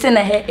right. It's in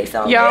the head. It's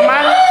all. Y'all,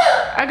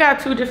 I got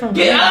 2 different.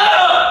 Get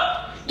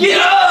up! Get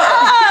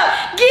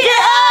up! Get up!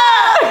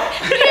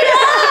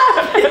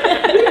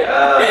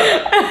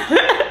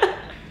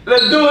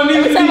 Let's do it.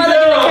 Every time I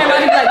look in the camera, I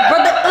be like,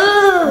 brother,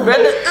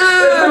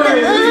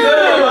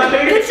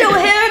 get your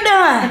hair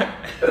done.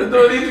 Let's do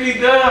it. Needs to be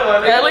done, my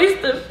nigga. At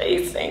least the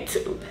face ain't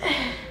too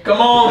bad. Come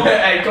on,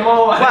 hey, come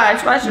on.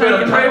 Watch. You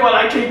better pray while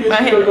I keep this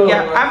still going.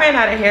 Yeah, I ran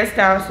out of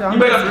hairstyles, so I'm You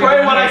better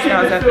pray while I keep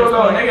this still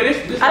going, nigga.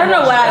 This I don't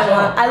know what I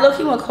want. I look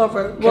want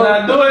cornrows. Can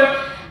I do it?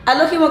 I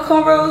look want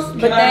cornrows,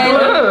 but Can I do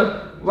then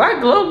why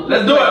glow?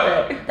 Let's do it.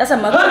 that's a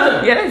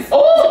mugshot. Yes.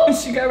 Oh.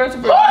 She got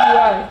arrested for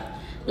DUI.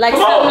 Like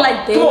Come something on.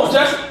 like this. Come on,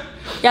 Jesse.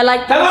 Yeah,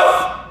 like this.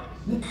 Hello.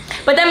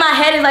 But then my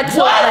head is like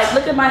so. What? Like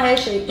look at my head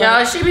shape.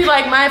 Y'all, she be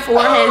like, my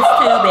forehead's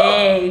too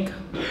big.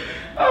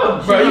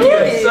 Oh, bro, you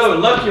getting so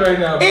lucky right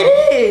now, bro.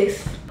 It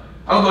is.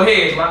 I'm gonna go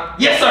heads, man.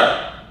 Yes,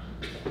 sir.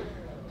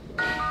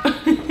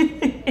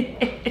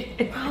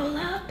 Roll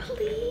up,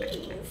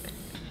 please.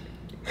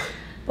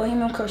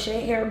 on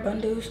crochet hair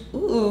bundles.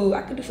 Ooh,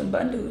 I could do some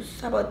bundles.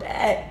 How about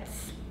that?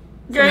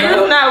 Girl,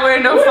 you're not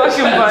wearing no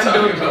fucking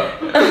bundle.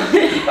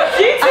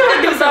 She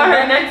told us on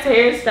her next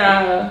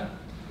hairstyle.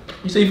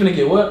 You say you finna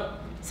get what?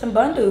 Some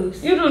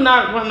bundles. You do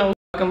not want no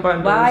fucking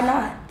bundles. Why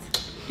not?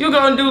 You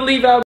gonna do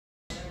leave out.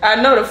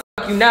 I know the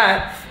fuck you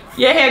not.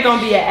 Your hair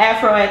gonna be an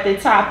afro at the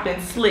top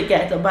and slick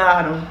at the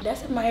bottom.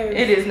 That's what my hair is.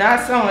 It is not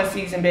sewing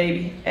season,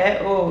 baby,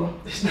 at all.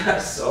 It's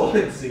not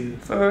sewing season.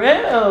 For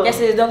real. Yes,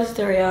 it is. Don't listen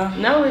to her, y'all.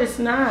 No, it's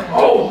not.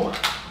 Oh.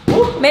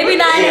 Maybe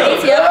not in the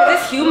ATL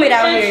because it's humid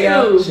out here,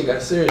 yo. She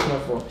got serious, my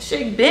fault.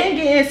 She been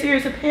getting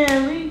serious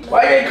apparently.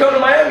 Why you ain't come to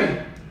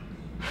Miami?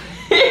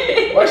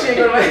 Why she ain't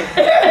go to Miami?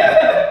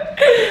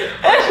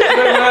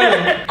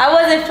 I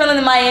wasn't feeling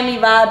the Miami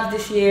vibes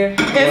this year.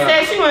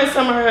 Instead, she went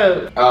somewhere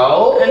else.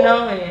 Oh.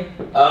 Annoying.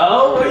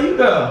 Oh, where you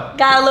go?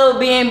 Got a little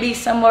B&B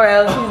somewhere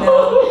else, you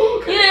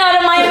know. You know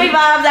the Miami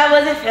vibes, I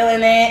wasn't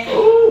feeling it.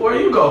 Oh, where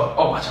you go?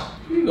 Oh, watch out.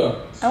 Where you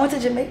go? I went to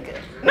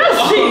Jamaica. No,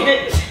 she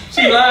didn't.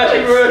 She lying, she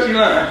real, she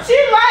lying. She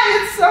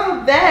lying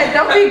so bad.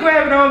 Don't be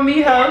grabbing on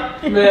me, huh?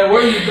 Man,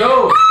 where you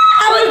go?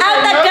 I was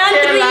out the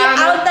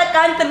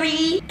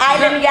country,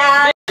 island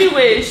gal. You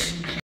wish.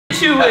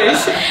 You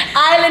wish.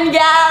 Island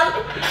gal.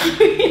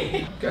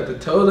 Got the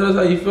toes, that's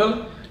how you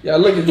feeling? Y'all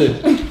look at this.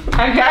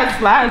 I got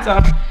slides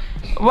on.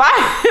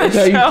 Why? That's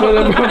how you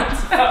feeling, bro?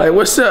 Like,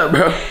 what's up,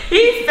 bro?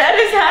 He fat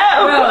as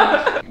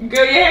hell.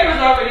 Girl, your hair was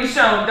already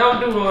shown. Don't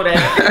do all that.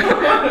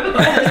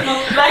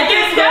 Like,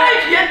 it's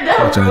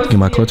good. Get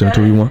my clutch on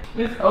 2 you want.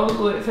 It's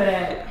over for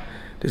that.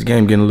 This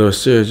game getting a little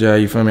serious, y'all.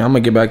 You feel me? I'm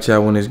gonna get back to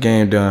y'all when this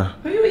game done.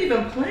 Who you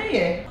even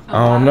playing?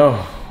 I don't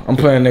know. I'm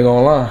playing nigga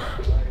online.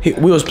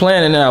 We was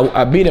playing and then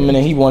I beat him and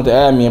then he wanted to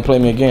add me and play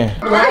me again.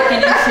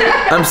 Blacking and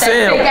shit. I'm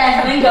saying. Big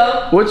ass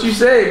lingo. What you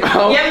say,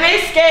 bro? You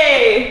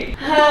misky.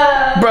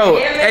 Bro,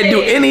 hey,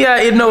 do any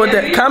of y'all know what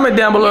that? Comment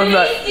down below.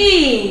 Like,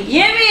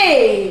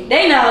 Yummy.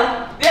 They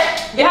know.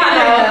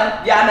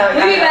 Y'all know.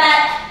 We'll be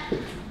back.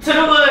 To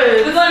the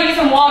woods. We're gonna get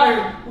some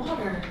water.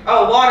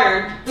 Oh,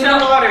 water. We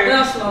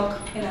don't smoke,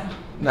 you know.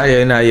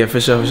 Not yet, for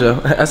sure, for sure.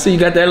 I see you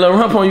got that little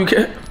rump on you,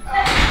 cat.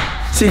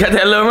 See you got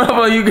that little rump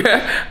on you,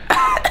 cat.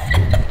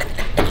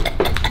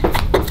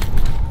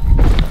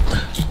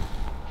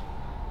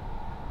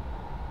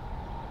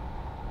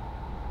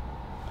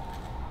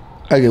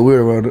 I get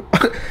weird around it.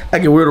 I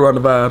get weird around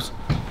the vibes.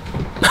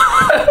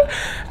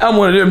 I'm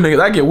one of them niggas.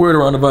 I get weird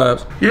around the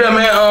vibes. Yeah,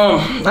 man.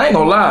 I ain't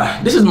gonna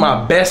lie. This is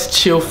my best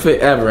chill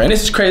fit ever, and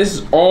this is crazy.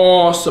 This is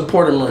all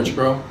supporter merch,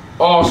 bro.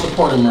 All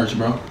supporter merch,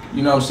 bro.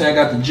 You know what I'm saying?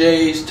 I got the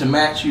J's to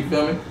match. You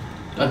feel me?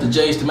 Got the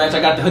J's to match. I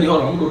got the hoodie.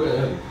 Hold on. I'm gonna go grab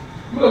the hoodie.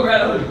 I'm gonna go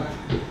grab the hoodie, man.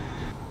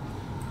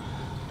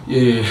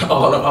 Yeah. Oh,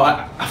 hold on. Oh,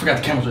 I forgot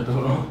the camera's right there.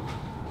 Hold on.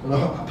 Hold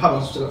on. I'm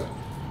popping some shit up.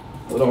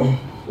 Hold on.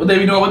 What they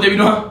be doing? What they be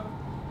doing?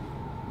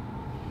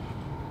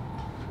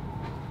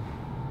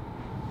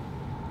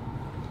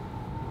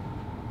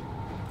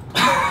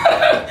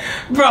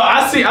 Bro,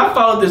 I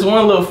followed this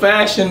one little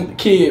fashion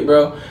kid,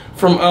 bro,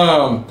 from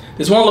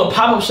this one little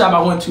pop-up shop I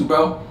went to,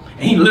 bro.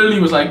 And he literally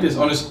was like this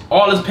on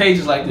all his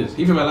pages like this.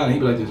 He from Atlanta, he'd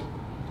be like this.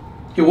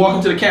 He'd walk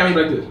into the camera, he'd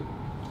be like this.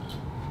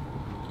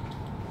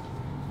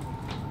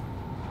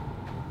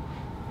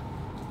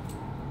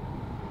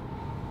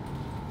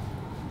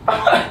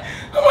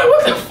 I'm like,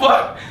 what the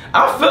fuck?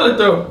 I feel it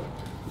though.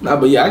 Nah,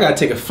 but yeah, I gotta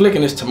take a flick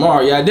in this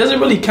tomorrow. Yeah, it doesn't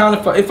really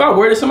count if I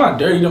wear this, am I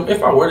dirty?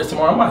 If I wear this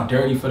tomorrow, am I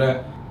dirty for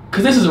that?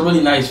 Cause this is a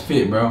really nice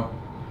fit, bro.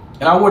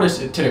 And I wore this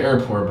to the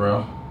airport,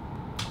 bro.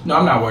 No,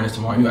 I'm not wearing this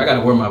tomorrow. I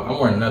gotta wear I'm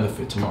wearing another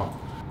fit tomorrow.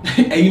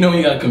 And you know when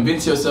you gotta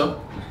convince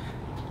yourself?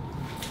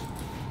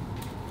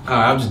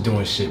 Alright, I'm just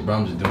doing shit, bro.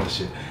 I'm just doing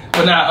shit.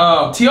 But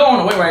now, T.O.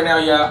 on the way right now,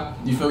 y'all.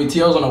 You feel me?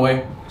 T.O.'s on the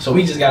way. So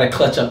we just gotta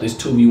clutch up this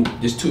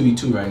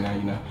 2v2 right now,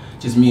 you know.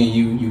 Just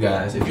me and you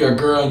guys. If you're a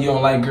girl and you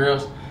don't like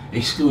girls,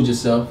 exclude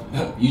yourself.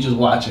 You just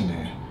watching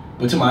then.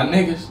 But to my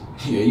niggas,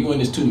 yeah, you in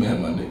this too,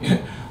 man, my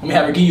nigga. Let me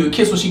have her give you a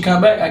kiss when she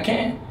come back. I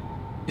can.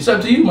 It's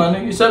up to you, my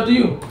nigga. It's up to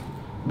you.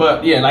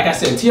 But yeah, like I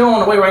said, T.O. on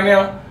the way right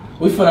now.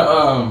 We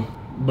finna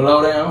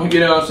blow down.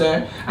 You know what I'm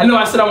saying? I know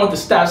I said I want to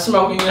stop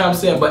smoking. You know what I'm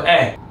saying? But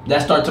hey,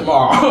 that start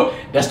tomorrow.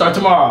 That start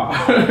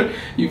tomorrow.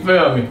 You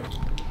feel me?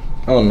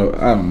 I don't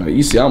know.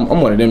 You see, I'm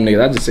one of them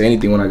niggas. I just say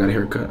anything when I got a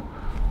haircut.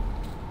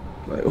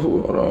 Like,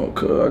 hold on,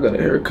 cuz I got a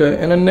haircut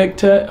and a neck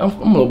tat. I'm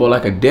a little bit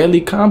like a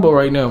deadly combo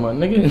right now, my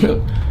nigga.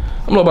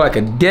 I'm a little bit like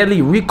a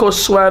deadly Rico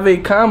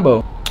Suave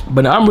combo.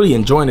 But I'm really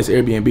enjoying this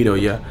Airbnb though,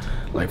 yeah.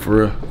 Like for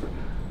real.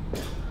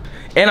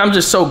 And I'm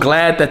just so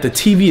glad that the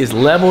TV is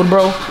leveled,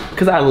 bro.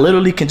 Cause I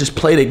literally can just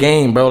play the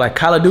game, bro. Like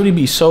Call of Duty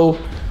be so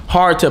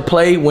hard to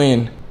play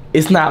when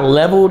it's not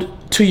leveled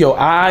to your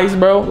eyes,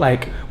 bro.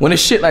 Like when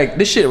this shit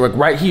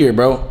right here,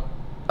 bro.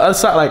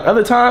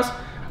 Other times,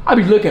 I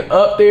be looking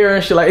up there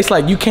and shit. Like it's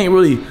like you can't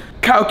really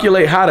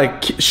calculate how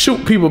to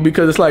shoot people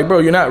because it's like, bro,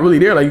 you're not really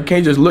there. Like you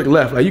can't just look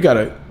left. Like you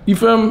gotta, you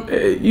feel me?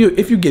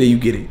 If you get it, you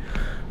get it.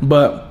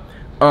 But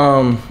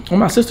when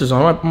my sister's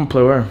on, I'm gonna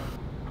play with her.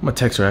 I'm gonna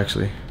text her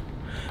actually.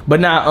 But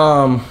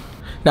now,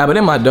 but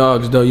then my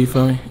dogs though, you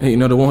feel me? You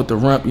know the one with the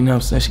rump, you know what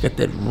I'm saying? She got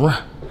that rump.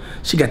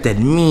 She got that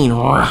mean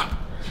rump.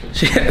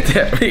 She had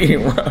that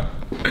reading wrong.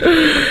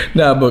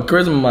 Nah, but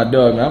Charisma my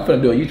dog, man. I'm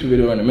finna do a YouTube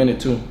video in a minute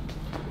too.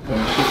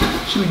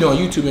 She be doing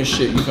YouTube and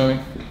shit, you feel me?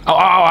 Oh,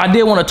 I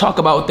did want to talk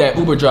about that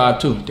Uber drive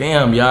too.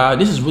 Damn, y'all,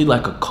 this is really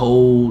like a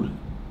cold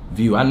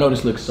view. I know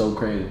this looks so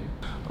crazy.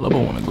 I love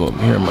I want to go up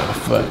here,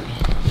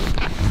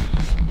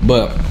 motherfucker.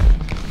 But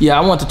yeah,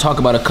 I want to talk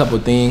about a couple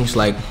things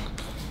like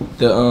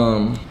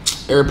the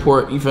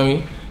airport, you feel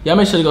me? Y'all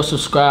make sure to go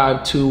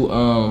subscribe to,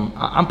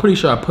 I'm pretty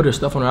sure I put her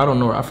stuff on her. I don't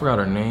know her, I forgot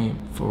her name,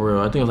 for real.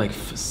 I think it was like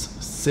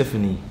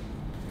Symphony.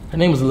 Her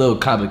name was a little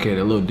complicated,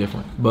 a little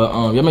different. But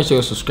y'all make sure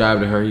to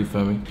subscribe to her, you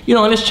feel me? You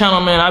know, on this channel,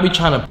 man, I be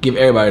trying to give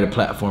everybody the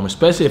platform,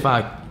 especially if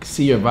I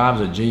see your vibes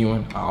are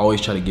genuine. I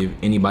always try to give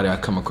anybody I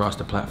come across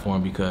the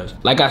platform because,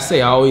 like I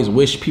say, I always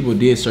wish people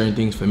did certain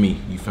things for me,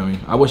 you feel me?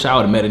 I wish I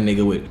would've met a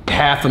nigga with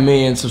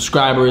 500,000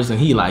 subscribers and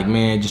he like,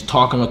 man, just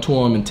talking to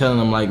him and telling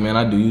him like, man,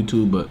 I do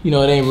YouTube, but you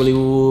know, it ain't really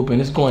whoop and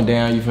it's going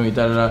down, you feel me,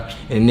 da-da-da.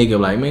 And a nigga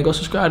like, man, go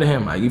subscribe to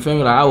him, like, you feel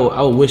me? Like,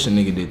 I would wish a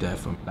nigga did that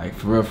for me, like,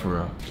 for real, for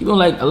real. Even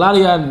like, a lot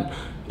of y'all,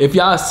 if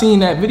y'all seen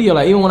that video,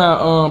 like even when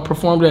I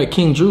performed at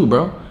King Drew,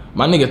 bro,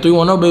 my nigga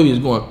 310 baby is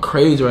going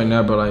crazy right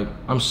now, bro. Like,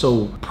 I'm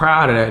so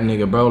proud of that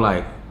nigga, bro.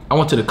 Like, I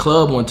went to the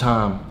club one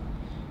time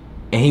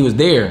and he was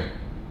there.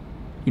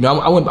 You know,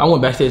 I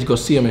went backstage to go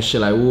see him and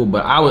shit like, whoa,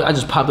 but I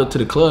just popped up to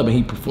the club and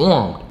he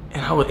performed.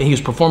 And he was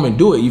performing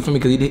Do It, you feel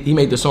me? Cause he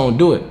made the song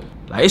Do It.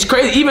 Like, it's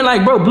crazy. Even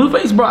like, bro,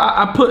 Blueface, bro,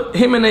 I put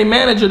him and a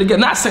manager together.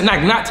 Not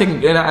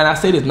taking, and I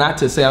say this not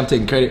to say I'm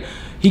taking credit.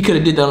 He could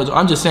have did that on his own.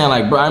 I'm just saying,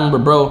 like, bro, I remember,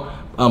 bro,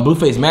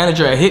 Blueface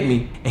manager had hit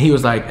me and he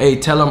was like, hey,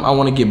 tell him I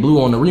want to get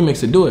Blue on the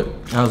remix to Do It.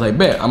 And I was like,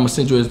 bet, I'm gonna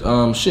send you his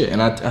shit.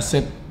 And I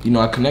sent, you know,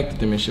 I connected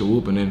them and shit,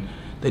 whoop, and then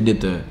they did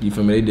the, you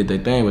feel me, they did their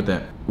thing with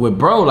that. With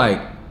bro, like,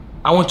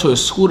 I went to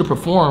his school to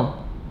perform,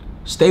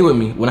 Stay With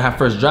Me, when I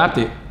first dropped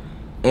it,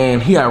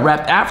 and he got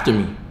rapped after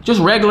me.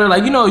 Just regular,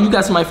 like, you know, you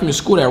got somebody from your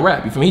school that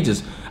rap, you feel me?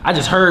 I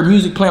just heard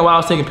music playing while I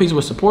was taking pictures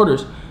with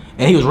supporters,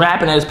 and he was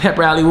rapping at his pep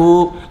rally,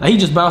 whoop. Like, he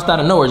just bounced out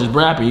of nowhere, just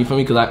rapping, you feel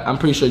me? Cause I'm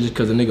pretty sure just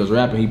cause the nigga was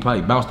rapping, he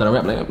probably bounced out of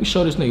rap, like, we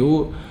show this nigga,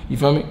 whoop, you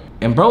feel me?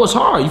 And bro, it's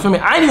hard, you feel me?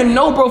 I didn't even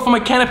know bro from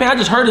a canopy, I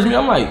just heard his music,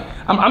 I'm like,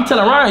 I'm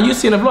telling Ryan, you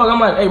see in the vlog, I'm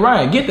like, hey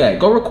Ryan, get that,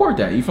 go record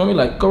that, you feel me?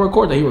 Like, go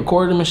record that, he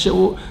recorded him and shit,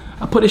 whoop.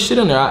 I put his shit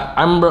in there,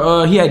 I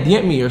remember he had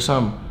DM'd me or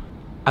something.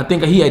 I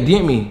think he had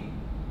DM'd me.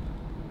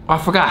 I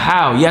forgot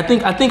how, yeah, I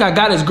think I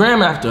got his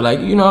gram after, like,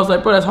 you know, I was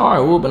like, bro, that's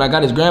hard, whoop, and I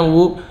got his gram,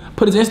 whoop.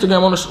 Put his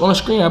Instagram on the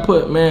screen, I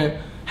put,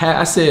 man,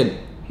 I said,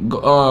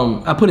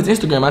 I put his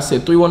Instagram, I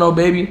said 310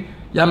 baby,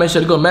 y'all make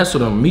sure to go mess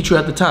with him, meet you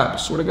at the top, I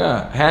swear to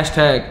God,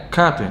 hashtag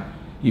Compton,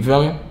 you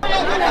feel me?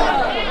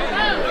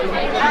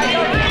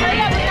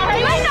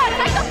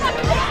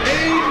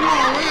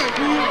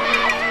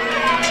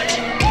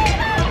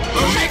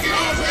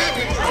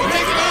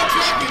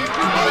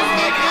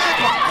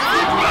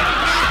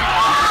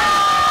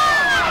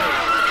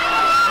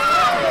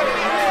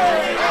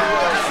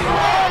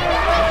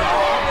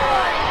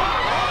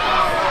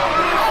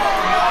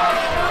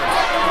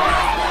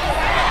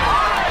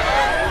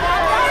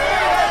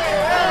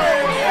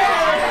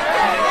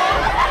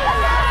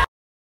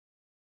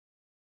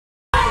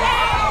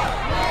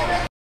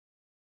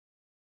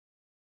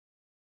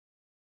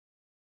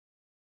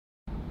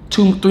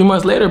 Three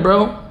months later,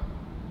 bro,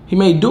 he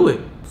made Do It.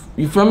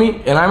 You feel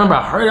me? And I remember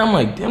I heard it, I'm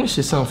like, damn, this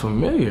shit sound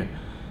familiar.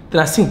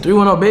 Then I seen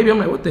 310 baby, I'm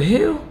like, what the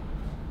hell?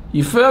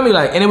 You feel me?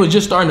 Like, and it was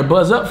just starting to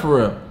buzz up for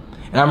real.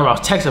 And I remember I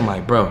was texting him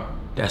like, bro,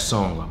 that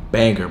song a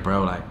banger,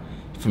 bro. Like,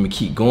 you feel me?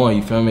 Keep going,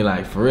 you feel me?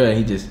 Like, for real,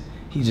 he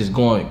just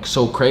going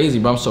so crazy,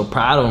 bro. I'm so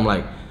proud of him.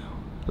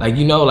 Like,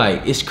 you know,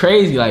 like, it's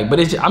crazy. Like, but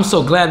it's just, I'm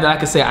so glad that I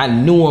can say I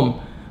knew him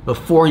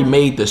before he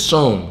made the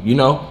song, you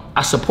know?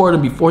 I supported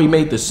him before he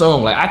made the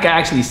song. Like, I can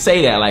actually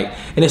say that, like,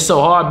 and it's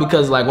so hard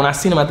because, like, when I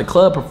seen him at the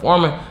club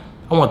performing,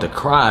 I want to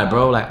cry,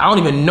 bro. Like, I don't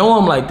even know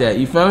him like that,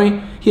 you feel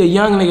me? He a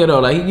young nigga, though.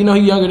 Like, you know,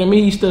 he younger than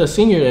me. He's still a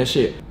senior and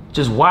shit.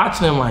 Just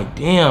watching him, like,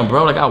 damn,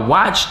 bro. Like, I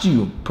watched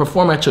you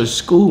perform at your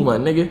school, my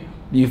nigga.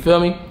 You feel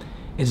me?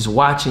 And just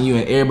watching you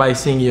and everybody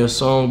singing your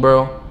song,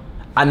 bro.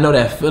 I know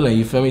that feeling,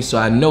 you feel me? So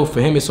I know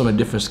for him, it's on a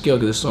different scale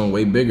because this song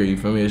way bigger, you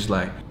feel me? It's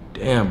like,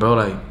 damn, bro,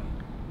 like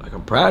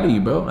I'm proud of you,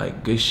 bro.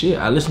 Like, good shit.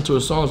 I listen to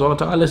his songs all the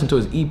time. I listen to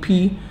his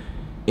EP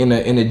in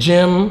the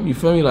gym. You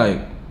feel me? Like,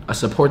 I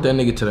support that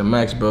nigga to the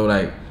max, bro.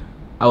 Like,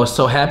 I was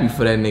so happy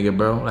for that nigga,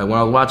 bro. Like, when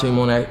I was watching him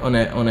on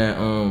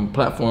that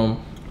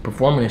platform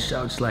performing and shit,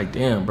 I was just like,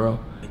 damn, bro.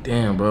 Like,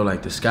 damn, bro.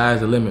 Like, the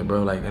sky's the limit,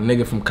 bro. Like, a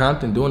nigga from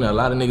Compton doing that. A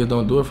lot of niggas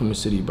don't do it from the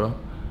city, bro.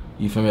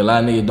 You feel me? A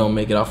lot of niggas don't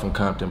make it out from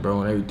Compton,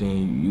 bro, and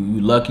everything.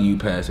 You lucky you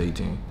pass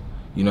 18.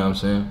 You know what I'm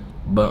saying?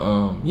 But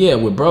yeah,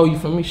 with bro, you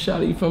feel me?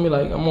 Shout it, you feel me?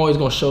 Like, I'm always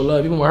gonna show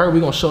love. Even with her, we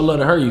gonna show love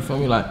to her, you feel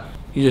me? Like,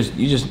 you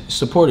just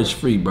support is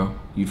free, bro.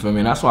 You feel me?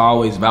 And that's why I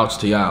always vouch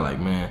to y'all,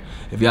 like, man,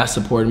 if y'all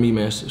support me,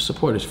 man,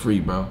 support is free,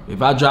 bro.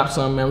 If I drop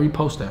something, man,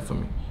 repost that for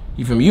me.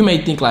 You feel me? You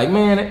may think like,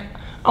 man,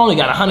 I only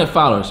got 100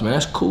 followers, man.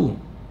 That's cool.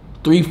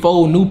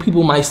 3-4 new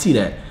people might see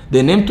that.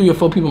 Then them 3 or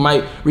 4 people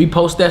might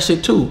repost that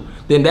shit too.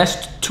 Then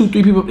that's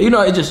 2-3 people. You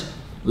know, it just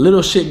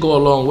little shit go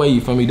a long way. You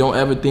feel me? Don't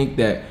ever think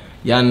that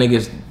y'all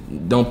niggas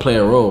don't play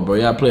a role, bro.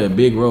 Y'all play a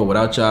big role.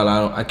 Without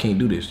y'all, I can't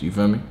do this. You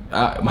feel me?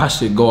 My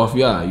shit go off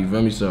y'all. You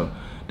feel me? So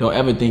don't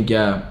ever think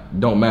y'all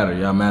don't matter.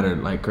 Y'all matter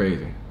like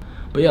crazy.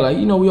 But yeah, like,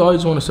 you know, we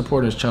always want to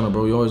support this channel,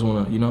 bro. We always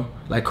want to, you know,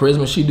 like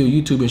Charisma, she do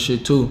YouTube and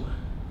shit too.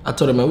 I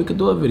told her, man, we could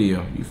do a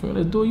video. You feel me?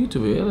 Let's do a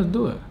YouTube video. Yeah, let's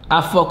do it.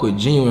 I fuck with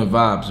genuine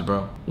vibes,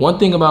 bro. One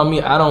thing about me,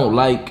 I don't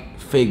like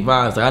fake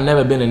vibes. Like, I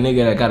never been a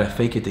nigga that gotta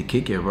fake it to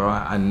kick it, bro.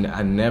 I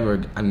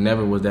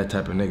never was that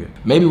type of nigga.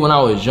 Maybe when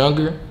I was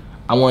younger,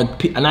 I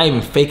wanted, not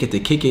even fake it to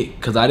kick it,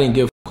 because I didn't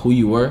give a who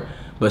you were.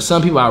 But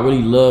some people I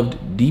really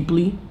loved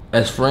deeply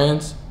as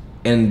friends,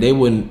 and they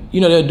wouldn't, you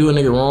know, they'll do a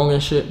nigga wrong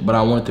and shit, but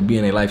I wanted to be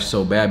in their life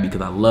so bad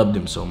because I loved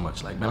them so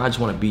much. Like, man, I just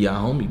want to be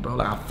y'all homie, bro.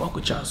 Like, I fuck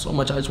with y'all so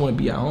much. I just want to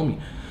be y'all homie.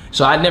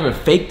 So I never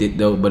faked it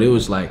though, but it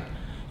was like,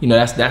 you know,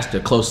 that's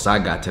the closest I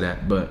got to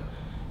that. But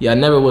yeah, I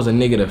never was a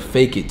nigga to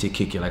fake it to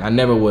kick it. Like, I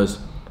never was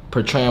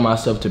portraying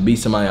myself to be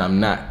somebody I'm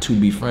not to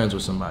be friends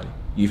with somebody.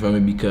 You feel me?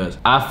 Because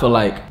I feel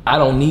like I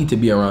don't need to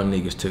be around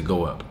niggas to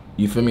go up.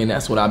 You feel me? And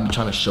that's what I be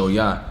trying to show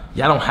y'all.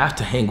 Y'all don't have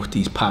to hang with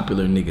these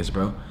popular niggas,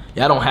 bro.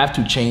 Y'all don't have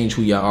to change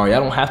who y'all are.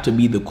 Y'all don't have to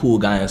be the cool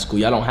guy in school.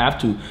 Y'all don't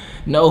have to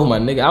know, my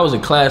nigga. I was a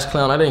class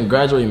clown. I didn't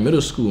graduate in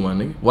middle school, my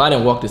nigga. Well, I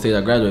didn't walk the stage. I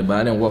graduated, but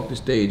I didn't walk the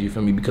stage, you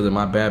feel me, because of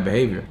my bad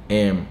behavior.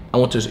 And I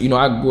went to, you know,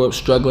 I grew up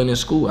struggling in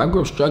school. I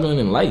grew up struggling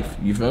in life,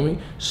 you feel me?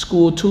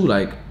 School too,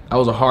 like, I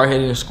was a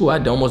hard-headed in school. I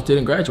almost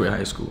didn't graduate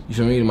high school. You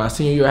feel me? My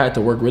senior year, I had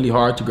to work really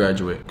hard to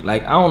graduate.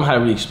 Like, I don't know how to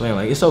really explain.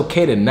 Like, it's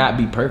okay to not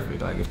be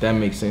perfect. Like, if that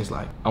makes sense.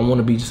 Like, I want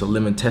to be just a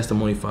living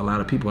testimony for a lot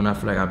of people, and I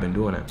feel like I've been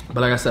doing that. But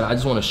like I said, I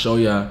just want to show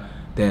y'all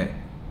that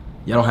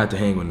y'all don't have to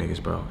hang with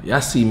niggas, bro. Y'all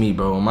see me,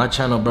 bro. On my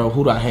channel, bro,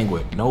 who do I hang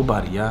with?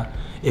 Nobody, y'all.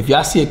 If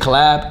y'all see a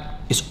collab,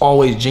 it's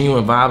always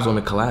genuine vibes on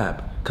the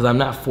collab. Cause I'm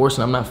not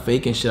forcing, I'm not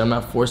faking shit, I'm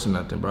not forcing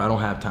nothing, bro. I don't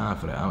have time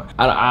for that.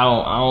 I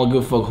don't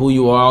give a fuck who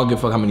you are, I don't give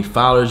a fuck how many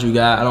followers you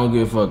got, I don't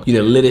give a fuck you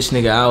the littest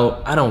nigga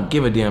out. I don't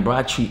give a damn, bro.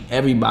 I treat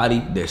everybody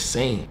the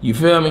same. You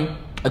feel me?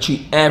 I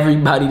treat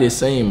everybody the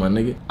same, my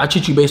nigga. I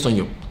treat you based on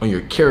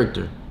your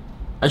character.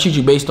 I treat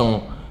you based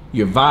on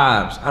your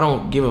vibes. I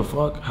don't give a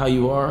fuck how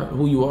you are,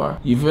 who you are.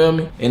 You feel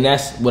me? And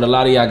that's what a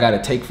lot of y'all gotta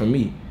take from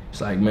me.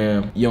 It's like,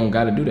 man, you don't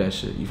gotta do that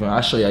shit. You feel me?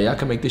 I show y'all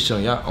can make this shit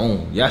on y'all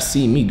own. Y'all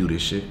see me do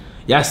this shit.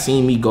 Y'all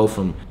seen me go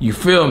from, you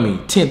feel me,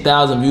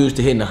 10,000 views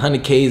to hitting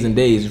 100Ks in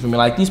days. You feel me?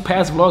 Like, these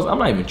past vlogs, I'm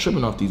not even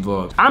tripping off these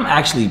vlogs. I'm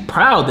actually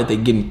proud that they're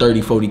getting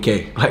 30,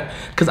 40K. Like,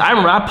 cause I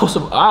remember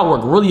I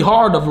work really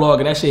hard to vlog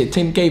and that shit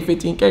 10K,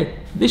 15K.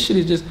 This shit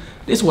is just,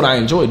 this is what I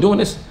enjoy doing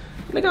this.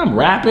 Nigga, I'm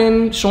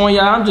rapping, showing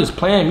y'all, I'm just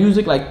playing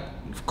music, like,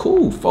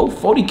 cool,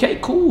 40K,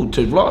 cool.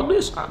 To vlog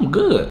this, I'm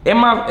good. And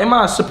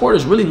my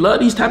supporters really love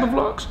these type of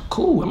vlogs?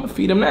 Cool, I'm gonna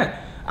feed them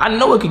that. I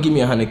know it could give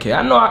me 100K.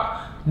 I know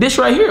this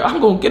right here,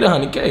 I'm gonna get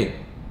 100K.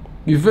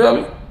 You feel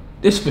me?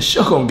 This for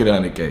sure gonna get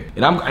 100K.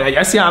 And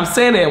I see how I'm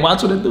saying it and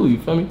watch what it do, you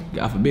feel me?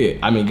 God forbid.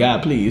 I mean,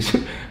 God, please.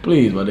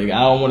 Please, my nigga.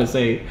 I don't wanna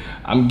say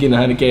I'm getting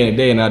 100K in a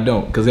day and I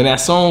don't. Cause in that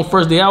song,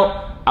 first day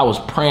out, I was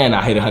praying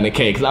I hit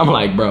 100K. Cause I'm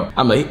like, bro,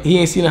 he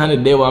ain't seen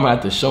 100 day where I'm gonna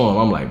have to show him.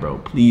 I'm like, bro,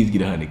 please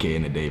get 100K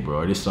in a day,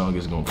 bro. This song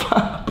is gonna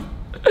flop.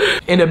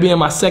 Ended up being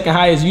my second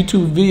highest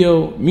YouTube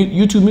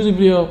music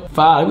video.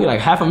 We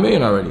like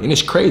 500,000 already. And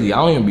it's crazy.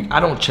 I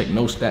don't check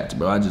no stats,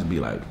 bro. I just be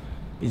like,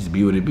 it just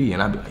be what it be.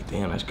 And I be like,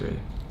 damn, that's crazy.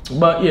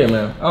 But yeah,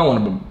 man, I don't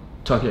want to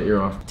talk your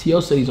ear off. T.O.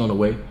 said he's on the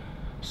way.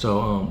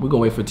 So we're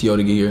gonna wait for T.O.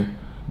 to get here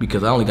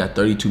because I only got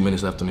 32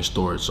 minutes left in the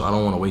storage. So I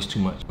don't want to waste too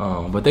much.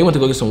 But they went to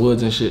go get some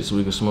woods and shit so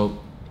we can smoke,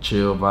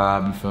 chill,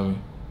 vibe, you feel me?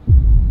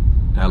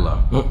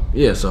 Hello.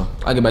 Yeah, so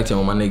I'll get back to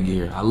y'all when my nigga get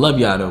here. I love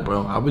y'all though,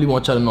 bro. I really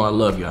want y'all to know I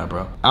love y'all,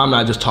 bro. I'm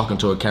not just talking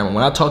to a camera.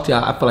 When I talk to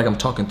y'all, I feel like I'm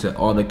talking to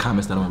all the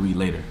comments that I'm gonna read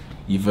later.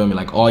 You feel me?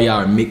 Like all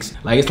y'all are mixed.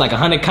 Like it's like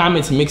 100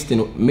 comments mixed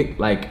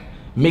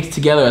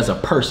together as a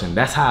person.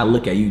 That's how I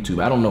look at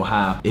YouTube. I don't know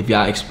how, if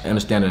y'all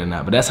understand it or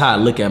not, but that's how I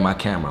look at my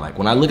camera. Like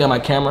when I look at my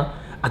camera,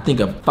 I think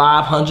of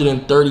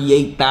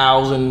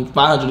 538,000,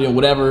 500 and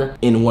whatever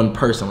in one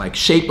person, like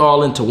shaped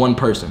all into one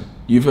person.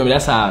 You feel me?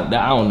 That's how,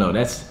 I don't know.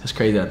 That's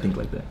crazy I think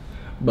like that.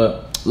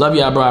 But love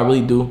y'all, bro. I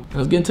really do.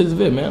 Let's get into this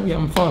vid, man. We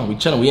having fun. We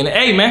chilling. We in the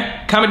A,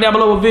 man. Comment down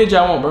below what vid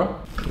y'all want, bro.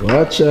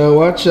 Watch out,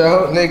 watch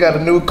out. Nigga got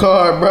a new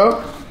car,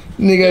 bro.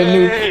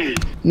 Nigga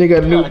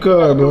got a new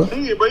car, bro.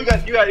 You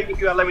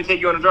gotta let me take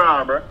you on the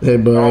drive, bro. Hey,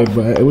 bro.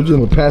 Hey, what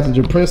you, a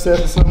passenger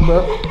princess or something,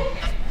 bro?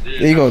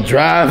 You gonna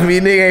drive me?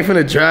 Nigga ain't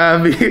finna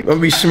drive me.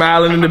 Gonna be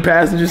smiling in the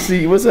passenger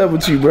seat. What's up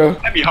with you, bro?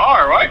 That'd be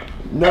hard, right?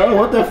 No,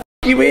 what the f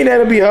you mean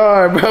that'll be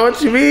hard, bro?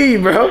 What you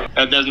mean, bro?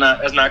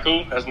 That's not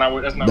cool. That's not.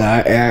 Nah,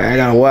 I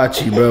gotta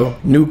watch you, bro.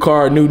 New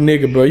car, new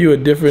nigga, bro. You a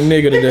different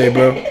nigga today,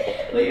 bro.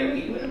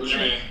 What you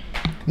mean?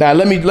 Nah,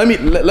 let me borrow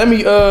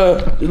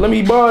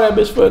that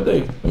bitch for a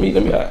day.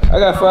 I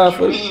got 5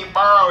 for you.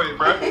 Borrow it,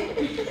 bro.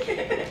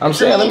 I'm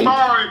saying, let me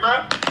borrow it,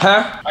 bro.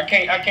 Huh? I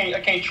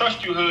can't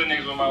trust you hood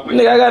niggas with my whip.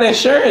 Nigga, I got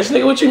insurance.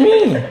 Nigga, what you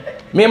mean?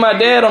 Me and my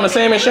dad on the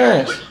same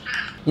insurance.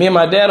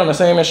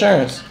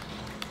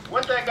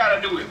 What that got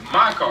to do with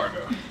my car,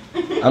 though?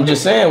 I'm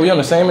just saying, we on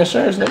the same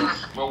insurance,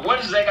 nigga. But what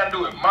does that got to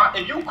do with my?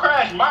 If you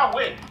crash my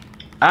whip,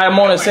 I'm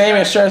on the same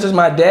insurance as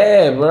my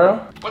dad, bro.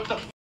 What the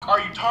f are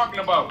you talking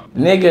about?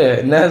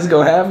 Nigga, nothing's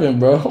gonna happen,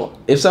 bro.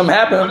 If something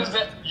What happens. is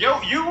that?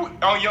 You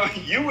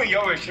and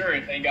your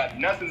insurance ain't got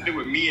nothing to do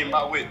with me and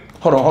my whip.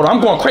 Hold on.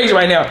 I'm going crazy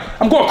right now.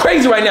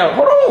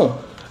 Hold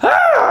on.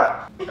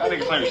 Ah. Y'all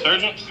niggas playing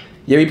Resurgence?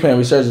 Yeah, we playing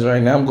Resurgence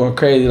right now. I'm going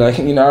crazy. Like,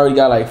 you know, I already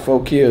got like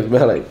 4 kills,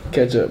 but like,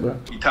 catch up, bro.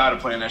 You tired of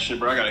playing that shit,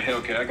 bro? I got a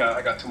Hellcat.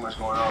 I got too much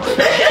going on right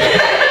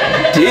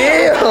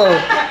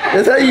Damn.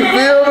 That's how you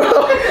feel,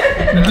 bro?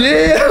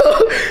 Damn.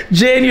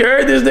 Jen, you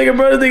heard this nigga,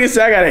 bro? This nigga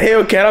said I got a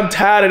Hellcat. I'm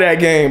tired of that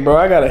game, bro.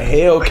 I got a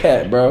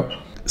Hellcat, bro.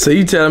 So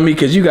you telling me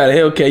because you got a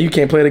Hellcat, you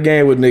can't play the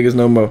game with niggas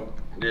no more?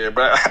 Yeah,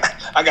 bro.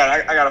 I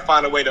gotta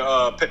find a way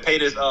to pay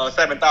this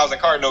 7,000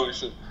 card note and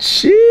shit.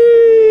 Sheesh.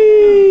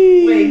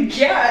 Wait,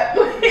 God.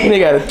 Nigga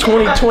got a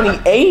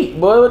 2028,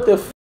 boy. What the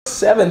f?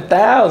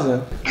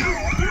 7,000.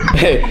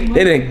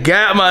 They done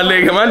got my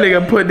nigga. My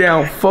nigga put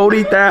down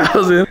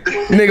 40,000.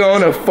 Nigga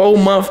on a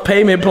 4-month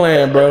payment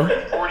plan, bro.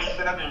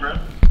 47, bro.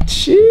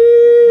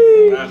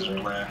 Sheesh. That's your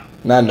plan.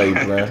 Nah, I know you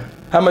playing.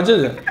 How much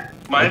is it?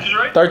 My interest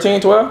rate?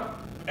 13, 12?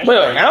 Wait,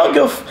 I don't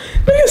give a f.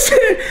 Nigga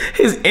said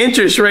his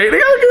interest rate. Nigga, I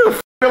don't give a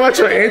f about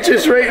your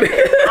interest rate.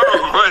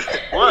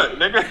 What,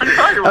 nigga? What you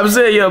talking about? I'm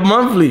saying your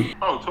monthly.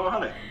 Oh,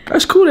 1,200.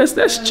 That's cool. That's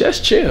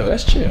chill.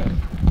 That's chill.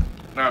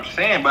 No, I'm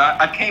saying, but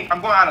I can't. I'm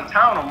going out of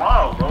town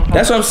tomorrow, bro.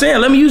 That's what I'm saying.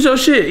 Let me use your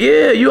shit.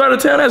 Yeah, you out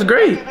of town. That's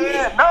great.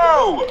 Yeah,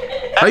 no.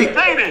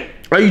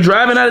 Are you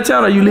driving out of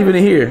town or are you leaving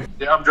it here?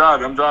 Yeah, I'm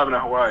driving. I'm driving to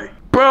Hawaii.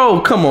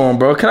 Bro, come on,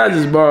 bro. Can I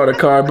just borrow the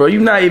car, bro?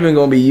 You're not even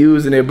gonna be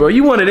using it, bro.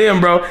 You one of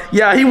them, bro.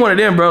 Yeah, he one of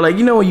them, bro. Like,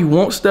 you know when you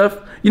want stuff,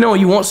 you know when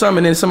you want something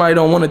and then somebody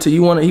don't want it to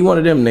you. He one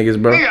of them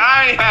niggas, bro. Nigga,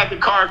 I ain't had the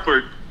car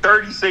for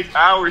 36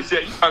 hours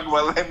yet. You talking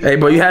about let me? Hey,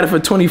 bro, you had it for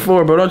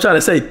 24, bro. Don't try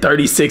to say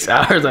 36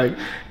 hours. Like,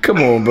 come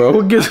on, bro.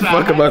 Who gives a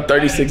fuck about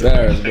 36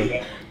 hours,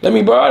 bro? Let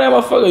me borrow that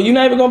motherfucker. You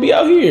not even gonna be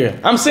out here.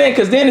 I'm saying,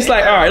 cause then it's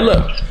like, all right,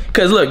 look.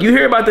 Cause look, you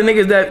hear about the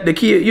niggas that the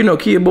Kia, you know,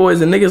 Kia boys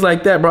and niggas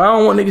like that, bro. I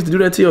don't want niggas to do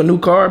that to your new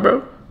car,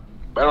 bro.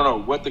 I don't know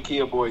what the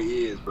Kia boy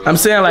is, bro. I'm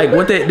saying like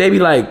what they be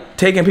like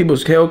taking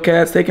people's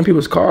Hellcats, taking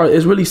people's cars.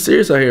 It's really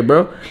serious out here,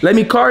 bro. Let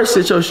me car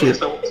sit your shit.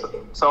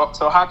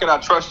 So how can I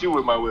trust you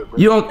with my whip, bro?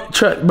 You don't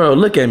trust, bro.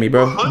 Look at me,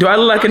 bro. Do I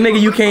look like a nigga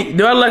you can't?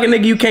 Do I look like a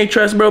nigga you can't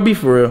trust, bro? Be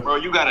for real. Bro,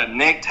 you got a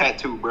neck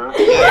tattoo, bro. Bro,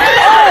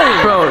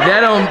 that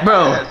don't,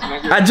 bro.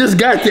 I just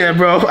got that,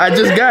 bro. I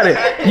just got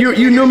it.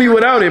 You knew me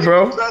without it,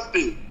 bro.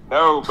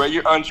 No, bro,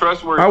 you're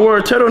untrustworthy. I wore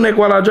a turtleneck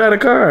while I drive the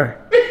car.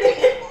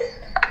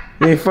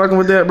 You ain't fucking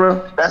with that,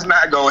 bro? That's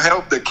not gonna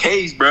help the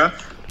case, bro.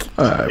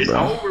 Alright, It's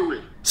bro. over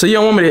with. So you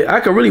don't want me to, I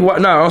could really watch,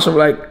 nah, also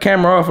like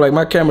camera off, like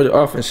my camera's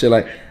off and shit.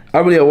 Like, I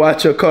really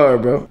watch your car,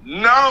 bro.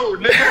 No,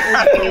 nigga.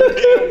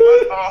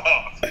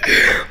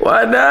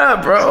 Why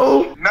not,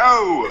 bro?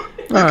 No.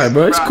 Alright,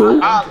 bro, it's cool.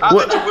 I'll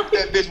let you whip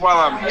that bitch while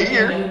I'm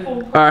here.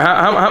 Alright,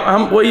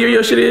 how, what year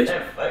your shit is?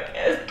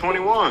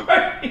 21.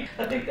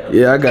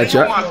 Yeah, I got you.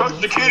 You want my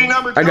social security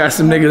number? I got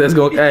some niggas that's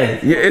going, hey,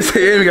 yeah, it's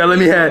here we go, let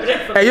me have,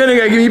 hey, you nigga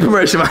gotta give me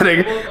permission, my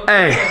nigga.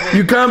 Hey,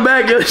 you come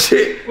back, your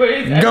shit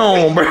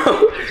gone, bro.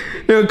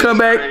 You gonna come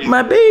back,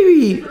 my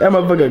baby. That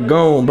motherfucker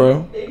gone,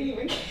 bro.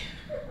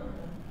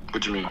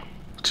 What you mean?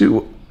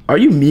 Are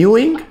you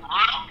mewing?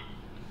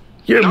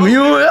 You're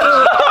mewing?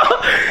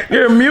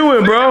 You're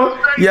mewing, bro.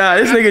 Yeah,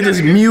 this nigga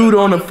just mewed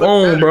on the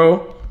phone,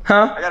 bro.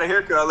 Huh? I got a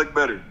haircut, I look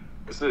better.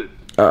 That's it.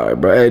 Alright,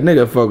 bro. Hey,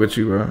 nigga, fuck with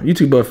you, bro. You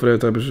too buff for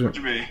that type of shit. What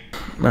you mean?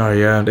 Oh,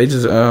 yeah. They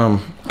just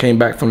came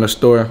back from the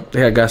store. They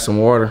had got some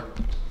water.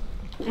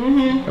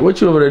 Mm-hmm. What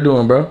you over there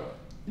doing, bro?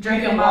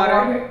 Drinking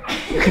water.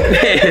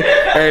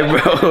 Hey,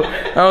 bro.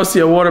 I don't see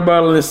a water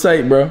bottle in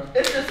sight, bro.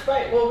 It's a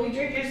Sprite. Well, we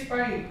drinking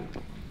Sprite.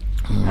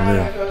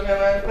 Yeah.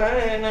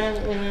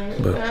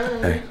 But,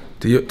 hey,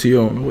 to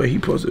your own way, he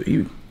supposed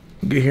to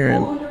get here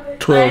in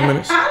 12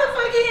 minutes. How the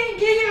fuck he ain't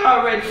get here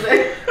already?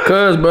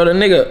 Cause, bro, the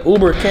nigga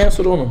Uber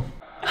canceled on him.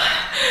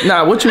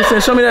 Nah, what you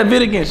saying? Show me that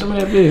vid again. Show me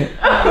that vid.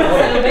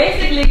 So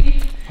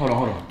basically, Hold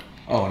on.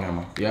 Oh, never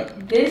mind.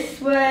 Yep. this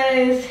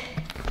was,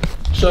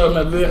 Show him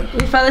that vid.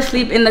 we fell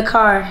asleep in the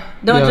car.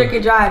 Don't Yeah. drink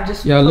and drive,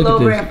 just Yeah, look pull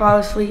at over this. and fall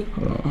asleep.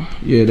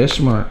 Yeah, that's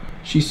smart.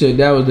 She said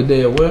that was the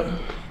day of what?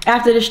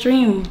 After the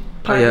stream Oh,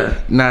 party. yeah.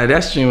 Nah,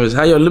 that stream was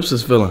how your lips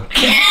was feeling.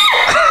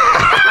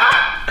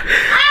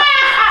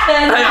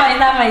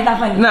 It's not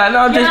funny. Nah,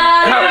 no, just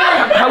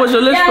how was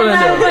your lips Yeah, feeling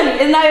it's not though? funny.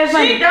 It's not even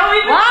funny.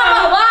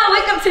 Why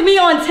wake up to me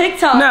on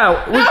TikTok?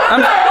 Nah,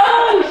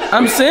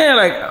 I'm saying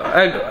like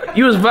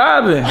you was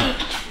vibing.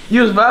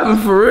 You was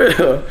vibing for real.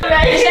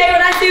 Shay,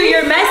 when I see you,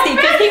 you're messy,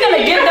 cause he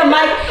gonna give the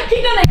mic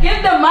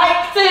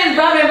to his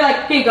brother and be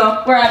like, here you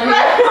go, we're out of here.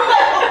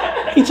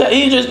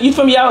 You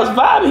feel me? I was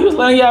vibing. He was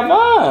letting y'all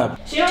vibe.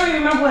 She don't even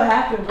remember what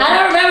happened. I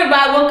don't remember, but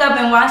I woke up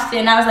and watched it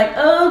and I was like,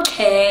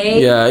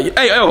 okay. Yeah.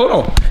 Hey, hold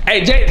on.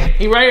 Hey, Jay,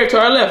 he right here to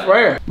our left, right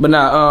here. But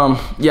nah,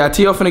 yeah,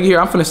 T.O. finna get here.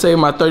 I'm finna save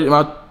my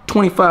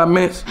 25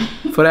 minutes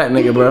for that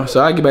nigga, bro.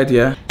 So I'll get back to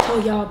y'all. So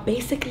y'all,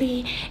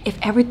 basically, if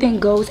everything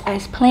goes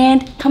as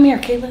planned, come here,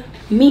 Kayla.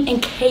 Me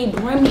and K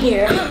Brim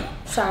here.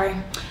 Sorry.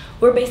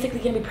 We're basically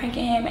gonna be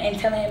pranking him and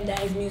telling him that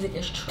his music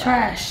is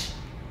trash.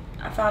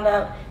 I found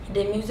out he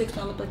did music,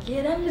 so I'm like,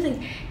 yeah, that music,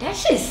 that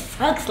shit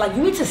sucks. Like,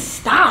 you need to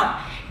stop.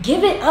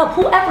 Give it up.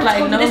 Whoever Like,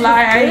 told you no this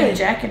lie, was I good. ain't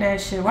jacking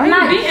that shit. Why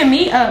you beating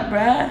me up,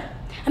 bruh?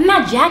 I'm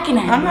not jacking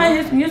that. I'm bro. not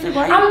his music.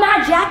 Why you? I'm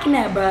not jacking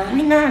that, bro.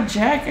 We not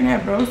jacking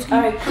that, bro.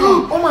 Alright,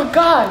 cool. Oh my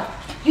god.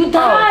 You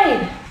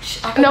died.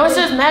 No, it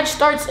says match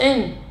starts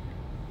in.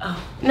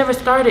 Oh. Never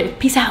started.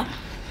 Peace out.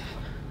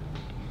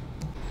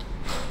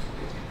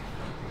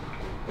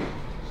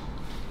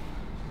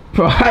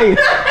 Bro, how you,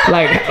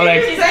 like,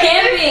 She's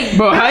camping.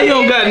 bro, how you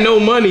don't got no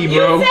money,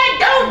 bro? You said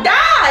don't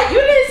die. You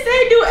didn't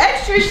say do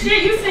extra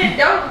shit. You said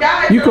don't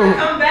die You till I can-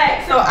 come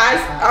back. So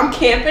I'm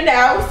camping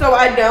out so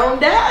I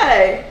don't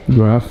die.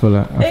 Bro, I feel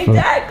that.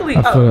 Exactly.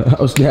 I feel that.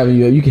 I was having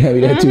you. You can have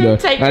me that too, though.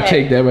 Take I that.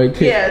 take that right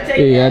there. Yeah, take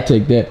Yeah, that. I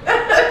take that.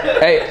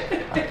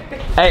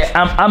 Hey,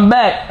 I'm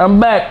back. I'm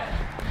back.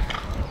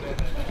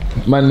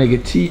 My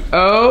nigga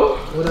T.O.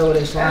 What up with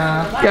that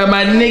slime? Got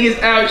my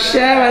niggas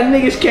outside. My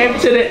niggas came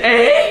to the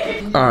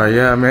A. Oh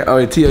yeah, man.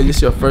 Oh, T.O.,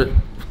 this your first.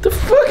 What the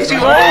fuck is you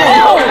on?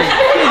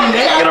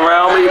 Get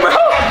around me, bro.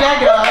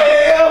 Jacket off.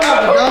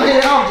 Don't get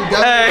it off.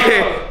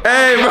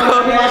 Hey,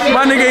 bro.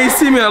 My nigga ain't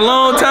seen me in a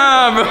long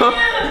time, bro.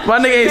 My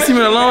nigga ain't seen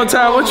me in a long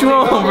time. What you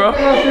on, bro?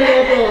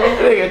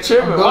 Nigga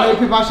tripping. Go ahead,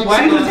 people. She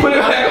just put it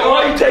back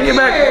on. You take it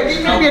back.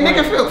 Maybe a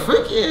nigga feel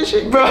freaky and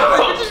shit. Bro,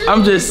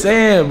 I'm just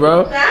saying,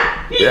 bro.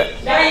 Yeah.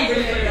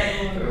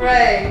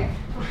 Right.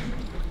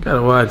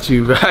 Gotta watch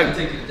you, bro.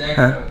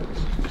 Huh?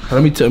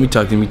 Let me talk to you.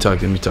 Let me talk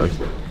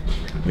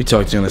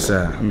to you on the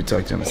side. Let me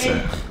talk to you on the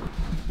side.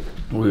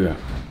 Where?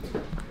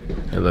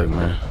 Hey, look,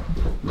 man.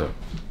 Look.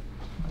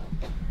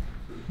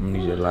 I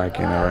need your lock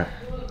in, alright?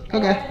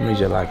 Okay. I need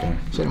your lock in.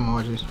 Say the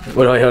margins.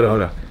 Wait, hold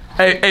on.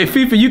 Hey,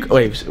 Fifi, you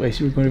wait,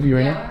 she recording for you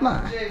right now?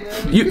 Nah.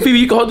 Fifi,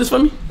 you can hold this for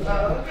me?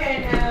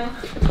 Okay now.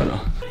 Hold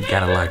on. You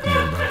gotta lock in,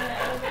 bro.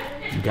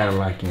 You gotta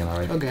lock in,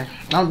 alright? Okay.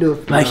 Don't do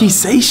it. Like he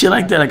say shit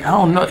like that, like I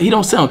don't know. He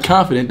don't sound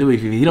confident, do he?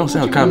 Fifi? He don't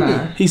sound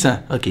confident. He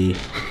sound okay.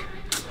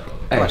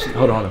 Hey,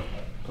 hold on.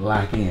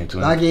 Lock in,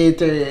 twin. Lock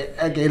into it.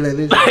 Okay, look.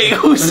 Listen. Like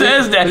who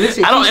says that?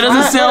 Listen, I don't. It she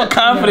doesn't slime. sound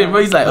confident,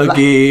 but he's like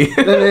okay.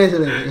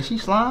 Listen. Is she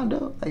slime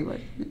though? Like what?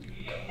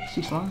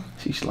 She slime?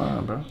 She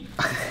slime, bro.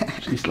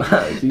 She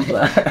slime. She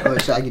slime. Oh,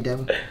 should I get that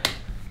one?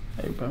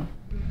 Hey, bro.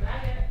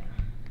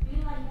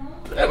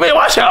 Man,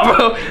 watch out,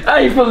 bro.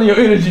 I ain't feeling your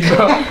energy,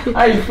 bro.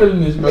 I ain't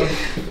feeling this, bro.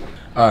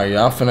 All right,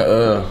 y'all. I'm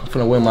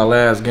finna win my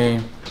last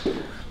game.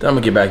 Then I'm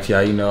gonna get back to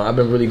y'all. You know, I've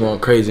been really going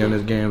crazy on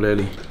this game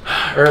lately.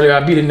 Earlier,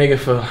 I beat a nigga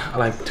for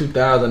like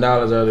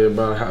 $2,000 earlier,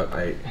 bro.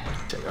 Like,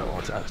 check out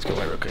one time. Let's go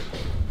right real quick.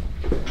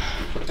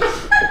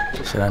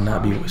 Should I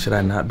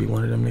not be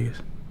one of them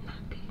niggas?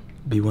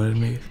 Be one of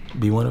them niggas?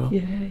 Be one of them?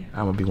 Yeah.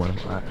 I'm gonna be one of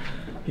them. All right.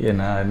 Yeah,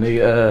 nah,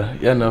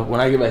 nigga. Yeah, no. When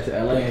I get back to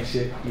LA and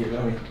shit, you know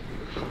what I mean?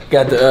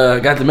 Got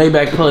the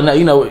Maybach pulling up.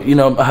 You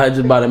know, I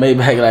just bought a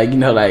Maybach, like, you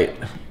know, like.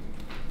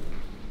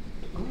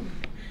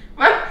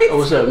 Oh,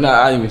 what's up?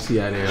 Nah, I didn't even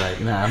see out there. Like,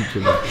 nah, I'm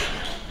tripping.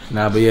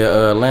 Nah, but yeah,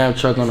 lamb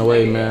truck on the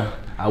way, man.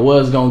 I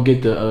was gonna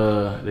get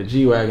the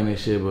G-Wagon and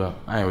shit, but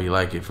I ain't really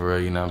like it for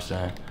real. You know what I'm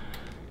saying?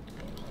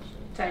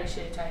 Tight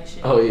shit.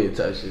 Oh yeah,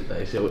 tight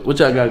shit. What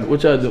y'all got?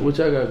 What y'all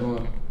got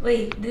going?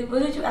 Wait,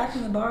 wasn't you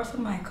asking to borrow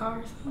somebody's car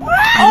or something?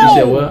 You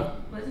said what?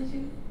 Wasn't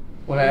you?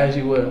 When I asked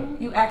you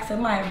what? You asked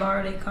somebody to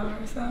borrow their car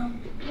or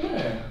something?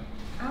 Yeah.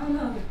 I don't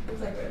know. It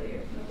was like earlier.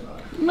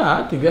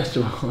 Nah, I think that's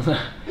the wrong.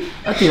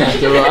 I think that's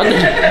the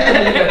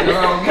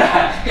wrong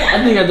guy.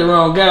 I think that's the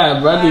wrong guy,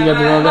 bro. I think that's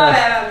the wrong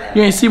guy.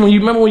 You ain't see when you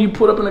remember when you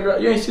pulled up in the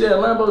garage? You ain't see that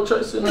Lambo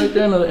truck sitting right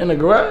there in the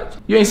garage?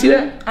 You ain't see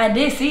that? I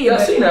did see it.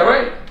 You seen that,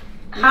 right?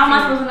 How am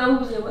I supposed to know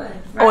whose it was?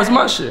 Oh, it's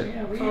my shit.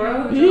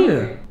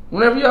 Yeah.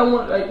 Whenever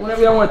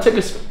y'all want to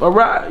take a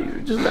ride,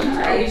 you just let me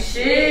know. Hey,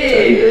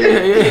 shit.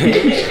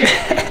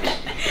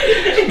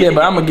 Yeah,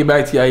 but I'm gonna get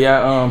back to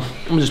y'all. I'm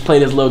gonna just play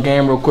this little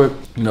game real quick.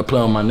 You know,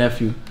 play with my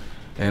nephew,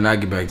 and I'll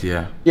get back to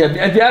y'all. Yeah,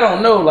 if y'all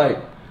don't know, like,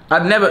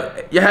 have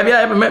y'all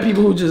ever met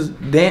people who just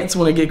dance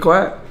when they get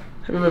quiet?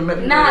 Have you ever met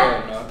people?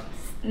 Nah.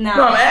 No,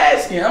 I'm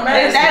asking. Is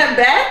that a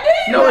bad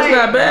thing? No, it's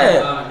not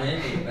bad. That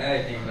ain't a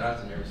bad thing, but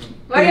I've never seen.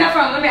 Where y'all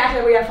from? Let me ask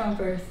you where y'all from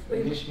first.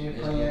 Michigan,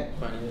 Pontiac.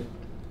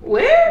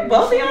 Where?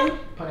 Both of y'all?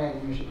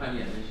 Pontiac, Michigan. I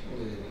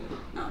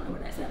don't know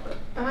where that's at, but.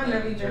 I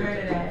never even heard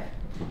of that.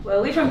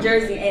 Well, we from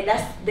Jersey, and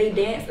they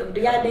dance.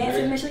 Do y'all dance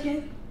in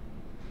Michigan?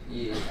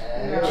 Yeah.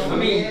 I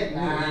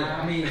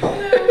mean,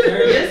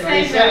 Just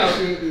say no.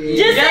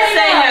 Just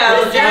say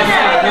no.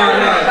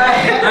 No.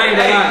 I ain't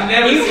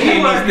never seen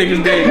these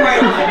niggas dance.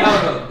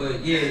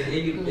 But yeah,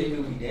 they do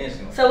be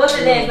dancing. So what's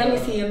the dance? Let me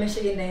see your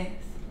Michigan dance.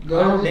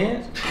 Go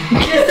dance.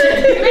 Man,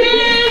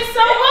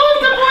 so what was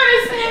the point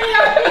of saying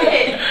your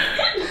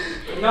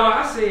head? No,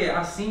 I said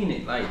I seen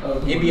it. Like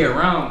it be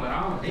around, but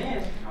I don't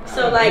dance.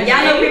 So like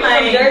y'all know people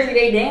from Jersey,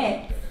 they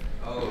dance.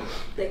 Oh.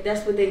 Like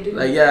that's what they do.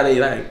 Like yeah,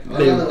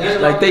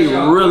 they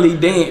really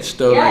dance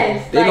though.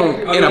 Yes, Like, they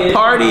gon' in a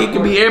party, it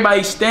could be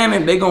everybody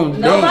standing. They gon'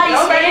 dance. Nobody's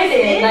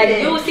standing.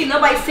 Like you will see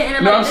nobody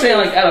sitting. No, I'm saying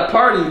like at a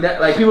party that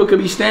like people could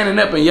be standing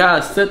up and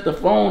y'all set the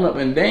phone up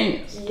and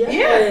dance.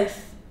 Yes.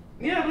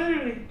 Yeah,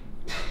 literally.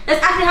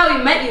 That's actually how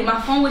we met you.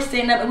 My phone was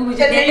sitting up and we were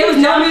just dancing. It was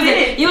no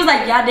music. He was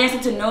like, y'all dancing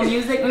to no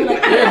music. We were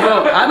like, yeah,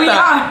 bro.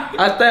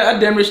 I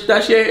damn near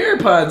thought she had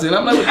AirPods in.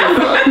 I'm like, what the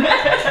fuck?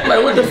 I'm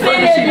like, what the fuck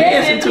is she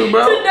dancing to,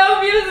 bro? To no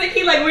music.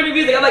 He like, where the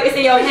music? I'm like, it's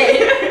in your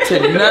head.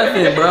 To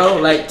nothing, bro.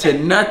 Like to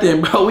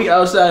nothing, bro. We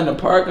outside in the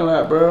parking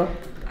lot, bro.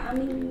 I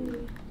mean.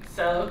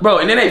 Bro,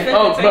 and then they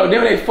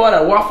then they fought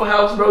at Waffle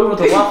House, bro. We went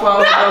to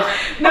Waffle House.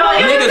 No,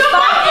 niggas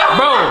fighting,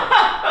 bro.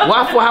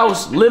 Waffle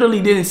House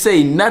literally didn't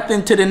say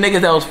nothing to the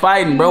niggas that was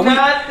fighting, bro.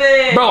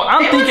 Nothing. Bro,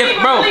 I'm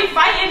thinking, bro. They weren't really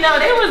fighting though.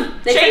 They was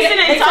chasing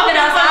and talking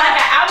for like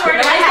an hour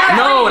and a half.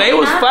 No, they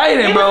was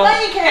fighting, bro.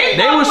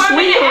 They was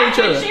swinging on each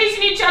other.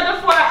 Chasing each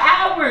other for an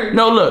hour.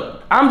 No,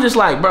 look, I'm just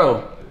like,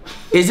 bro.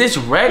 Is this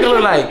regular?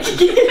 Like,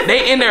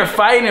 they in there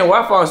fighting in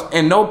Waffle House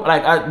and no,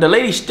 like, the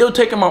lady's still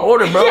taking my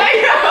order, bro.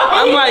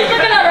 I'm like,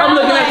 I'm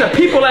looking at the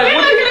people like,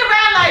 what? Looking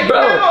around like,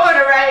 bro,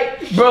 order, right?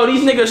 Bro,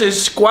 these niggas is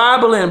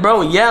squabbling,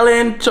 bro,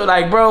 yelling. So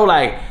like, bro,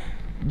 it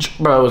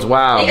was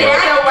wild, bro.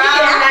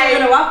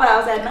 In a Waffle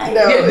House at night.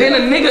 Yeah, then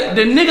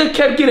the nigga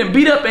kept getting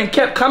beat up and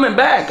kept coming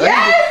back.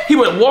 Like, he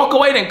would walk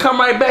away then come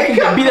right back and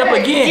get beat up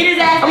again. Get his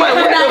ass I'm like, I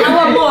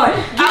want more. Get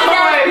his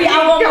ass beat.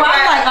 I want more.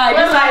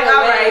 I'm like,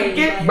 all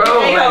right, bro,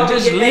 like,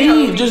 just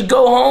leave, just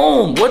go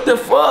home. What the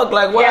fuck?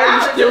 Like, why are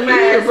you still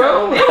here,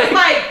 bro? It was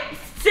like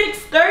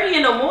 6:30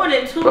 in the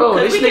morning too, bro,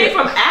 because we came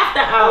from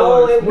after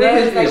hours.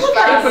 Niggas is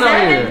tripping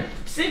out here.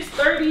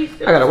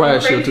 6:30. I got a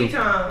riot shield too.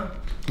 Time.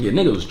 Yeah,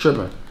 nigga was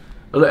tripping.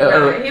 He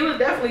was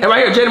definitely. Hey,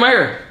 right here, Jaden, right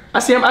here. I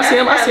see him.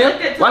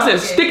 Watch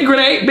this, sticky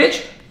grenade,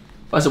 bitch.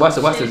 Watch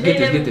this.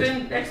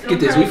 Get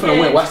this. We finna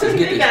win. Watch this.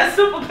 Get this. He got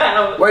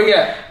superpowers. Where you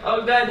at?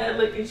 Oh god, that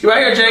looking. You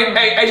right here, Jane.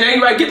 Hey, Jane,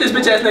 you right? Get this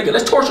bitch ass nigga.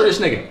 Let's torture this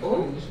nigga.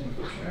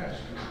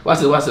 Watch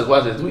this.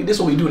 This is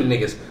what we do to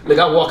niggas. Look,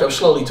 I walk up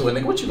slowly to a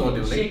nigga. What you gonna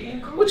do,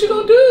 nigga? What you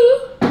gonna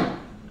do?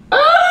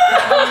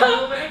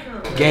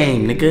 Ah!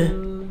 Game, nigga.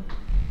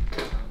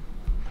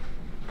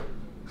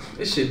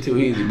 This shit too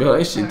easy, bro.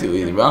 I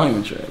don't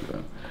even try, bro.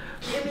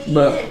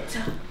 But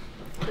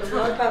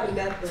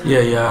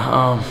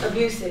yeah.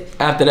 Abusive.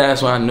 After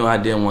that's when I knew I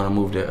didn't want to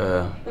move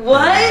to.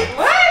 What?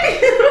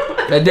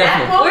 That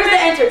definitely. Where's the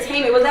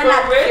entertainment? Was that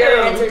not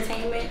pure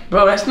entertainment?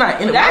 Bro, that's not.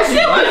 That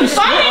shit was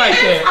funny. Like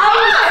that? I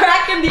was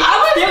cracking the fuck.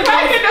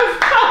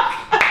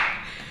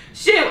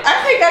 Shit, I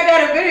think I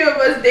got a video of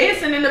us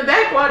dancing in the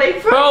back while they.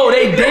 Bro,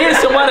 they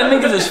dancing while the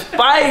niggas is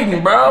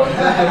fighting, bro. What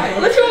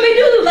you want me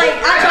to do? Like,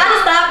 I tried to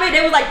stop it.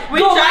 They was like, we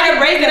tried to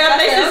break it up.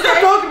 They said, stop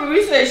talking to me.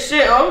 We said,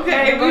 shit,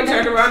 okay. We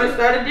turned around and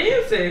started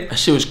dancing. That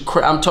shit was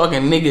I'm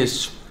talking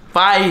niggas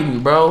fighting,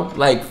 bro.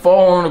 Like,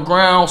 falling on the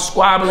ground,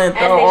 squabbling,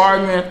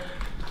 arguing.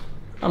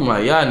 I'm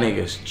like, y'all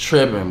niggas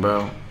tripping,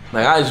 bro.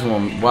 Like, I just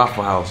want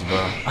Waffle House, bro.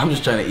 I'm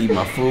just trying to eat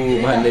my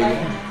food, my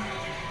nigga.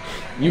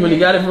 You really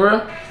got it for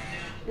real?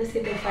 Let's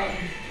get them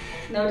fighting.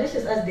 No, this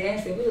is us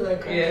dancing. We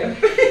look crazy. Yeah.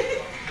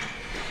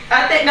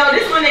 I think, no,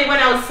 this one they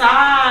went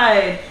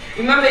outside.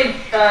 Remember, they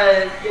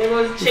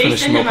was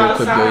chasing him outside.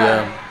 Quick, though,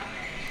 yeah.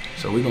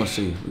 So we gonna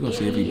see. We gonna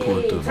see if he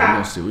pulled through. We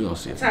gonna see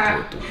if he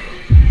pulled through.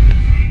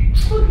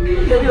 Be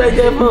like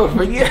that, bro.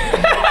 Forget.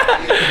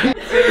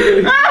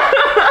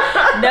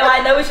 No,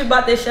 I know what you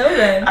about to show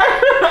then.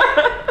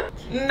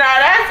 Nah,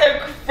 that's a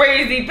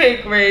crazy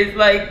pick, Riz.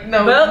 Like,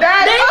 no. Well,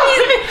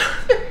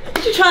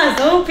 what you trying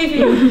to zoom,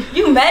 people?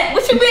 You mad?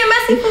 What you being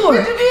messy for?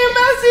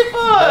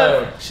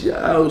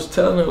 I was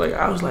telling her, like,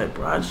 I was like,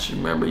 bro, I just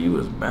remember you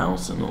was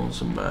bouncing on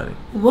somebody.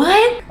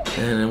 What?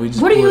 And then we just.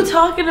 What are you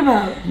talking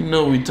about? You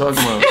know what we talking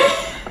about.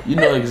 You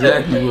know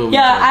exactly what we.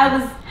 Yeah, I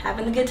was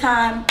having a good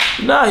time.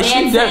 Nah,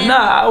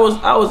 I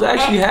was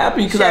actually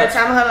happy because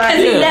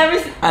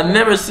I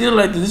never seen her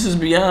like this. This is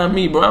beyond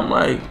me, bro. I'm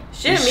like.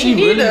 Shit, me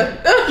neither.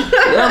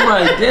 I'm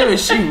like, damn,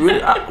 is she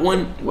really?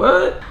 When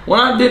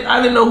I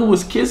didn't know who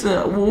was kissing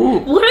her.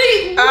 What are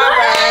you?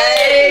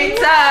 Alright,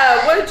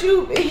 Ty, what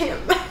you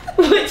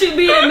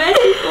being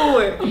messy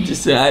for? I'm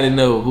just saying, I didn't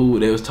know who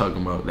they was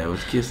talking about that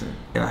was kissing.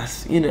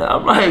 And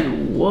I'm like,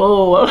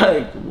 whoa. I'm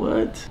like,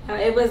 what?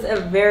 It was a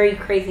very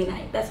crazy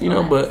night. That's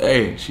but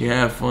hey, she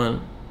had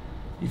fun.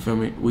 You feel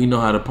me? We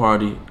know how to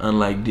party,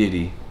 unlike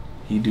Diddy.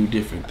 He do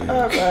different things.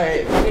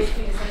 Alright.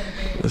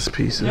 This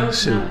piece of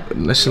shit.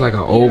 That shit like an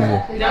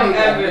oval. No,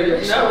 ever.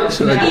 No.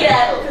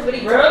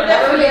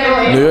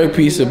 New York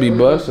pizza be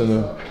busting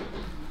though.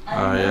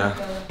 Oh yeah.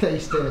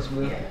 Taste test,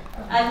 bro.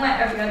 I went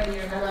every other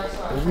year.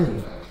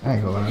 I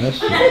ain't gonna lie, that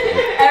shit.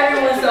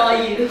 Everyone saw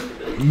you.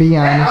 Be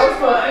honest.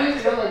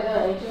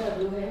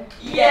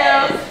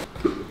 Yes.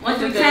 1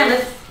 through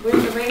 10.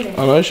 Where's the rating?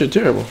 Oh no, that shit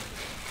terrible.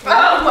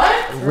 Oh,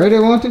 what?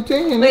 Rated 1 through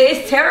 10. Wait,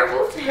 it's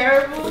terrible?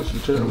 Terrible? That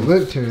shit terrible. It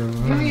look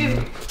terrible.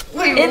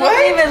 Wait, it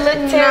don't even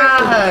look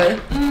terrible.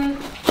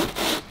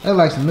 That's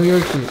like some New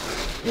York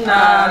shit.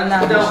 Nah.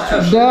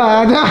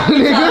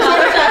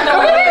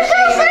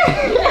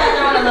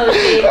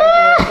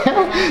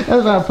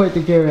 That's why I put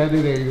the camera. I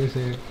knew that you were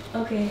saying.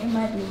 Okay, it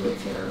might be a little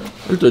terrible.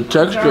 It's the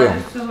texture.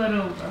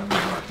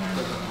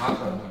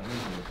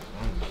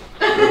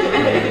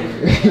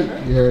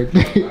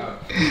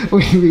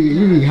 What you mean?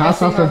 You mean hot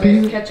sauce and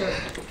pizza?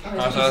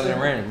 Hot sauce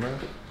and ranch, bro.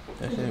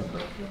 That's it.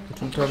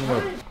 What you talking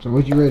about? So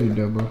what you ready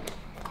though, bro?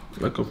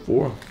 Like a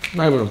 4.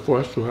 Not even a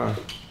 4, that's too high.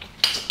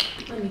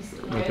 Let me see.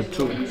 Like a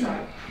 2.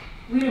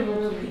 We don't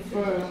really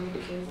prefer.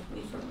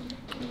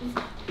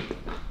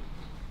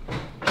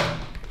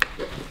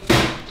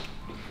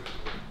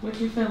 What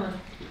you feeling?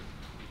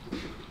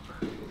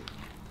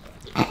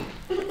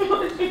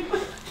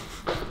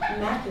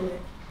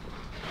 Immaculate.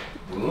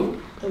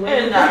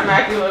 It's not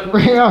immaculate.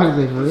 Bring out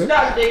his for real.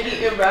 Stop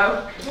digging,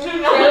 bro.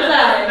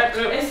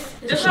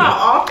 It's not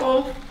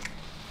awful.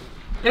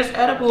 It's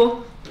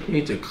edible. You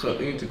need to close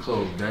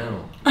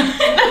down.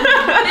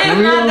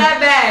 It's not that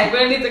bad,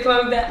 but it needs to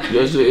close down.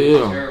 Yes, it is.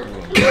 Damn.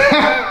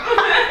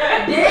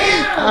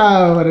 I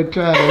don't want to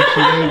try that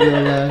shit. I ain't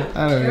gonna lie. I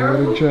don't even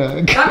want to try.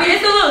 I mean,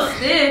 it's a little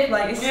stiff.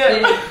 Like, it's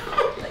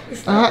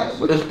stiff.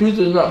 This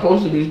pizza is not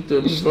supposed to be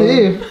stiff.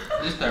 Stiff.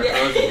 Just start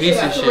frozen piece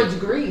of shit.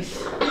 Grease.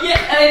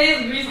 Yeah, it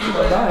is greasy. Oh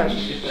my gosh.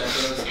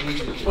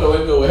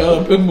 Wait, go with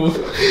hella pimples.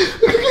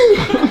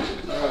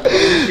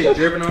 Shit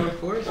dripping on the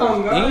fork?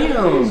 Oh, God.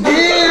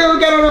 Damn,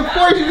 got on the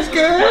fortunes, cuz.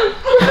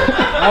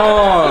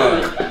 Oh,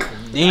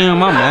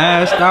 damn, I'm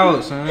assed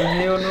out, son.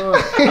 Hell no.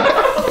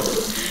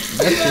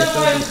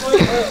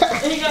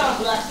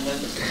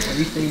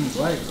 Everything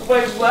black.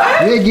 Wait,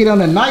 what? You get on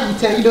the Nike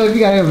tag. You know, if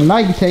you got on a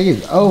Nike tag,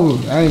 it's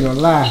old. I ain't gonna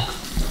lie.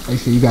 They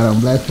say you got on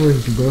black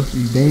fortunes, bro.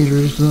 You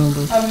dangerous or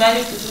something, bro. A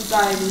menace to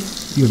society.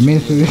 You a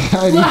menace to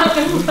society.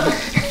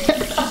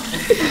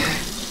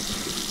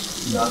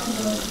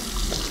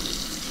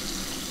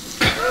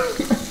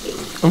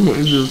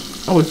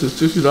 I was just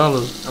 $60.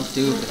 I'm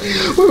still.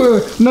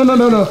 Wait. No.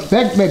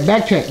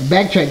 Backtrack.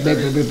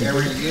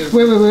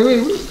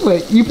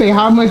 Wait. You pay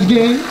how much,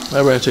 gang?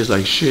 That rat tastes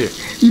like shit.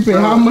 You pay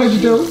how much,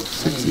 though?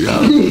 $60. I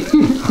need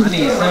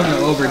something to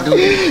overdo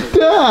it.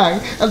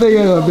 Dog. I thought you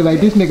were gonna be like,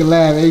 this nigga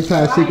laugh every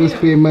time Cinco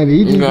spend money.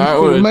 He just I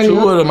ordered money 2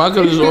 of them. I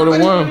could just order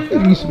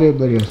 1. You spend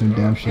money on some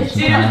dumb shit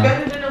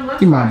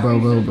sometimes. You my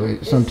bro,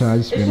 but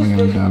sometimes you spend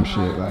money on dumb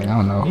shit. Like, I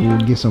don't know, who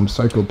would get some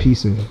Circle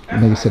Pizza?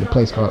 Nigga said a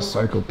place called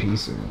Circle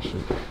Pizza and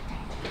shit.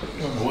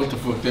 I don't know what the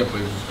fuck that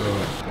place was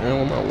called. I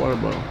don't want my water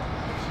bottle.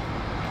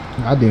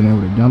 I didn't know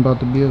to jump out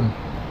the building.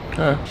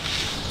 Huh?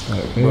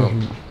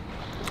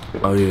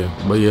 Oh yeah,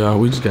 but yeah,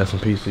 we just got some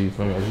pizza, you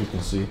feel me, as you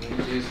can see.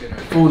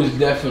 Food is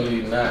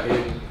definitely not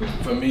it,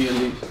 for me at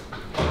least.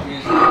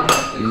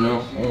 You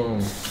know?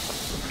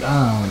 I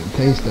don't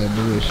taste that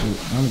bullshit.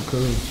 I'm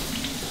cool.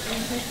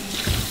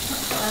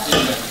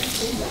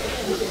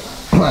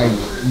 Like,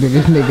 did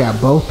this nigga got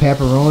both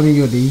pepperoni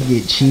or did he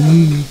get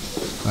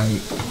cheese?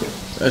 Like,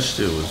 that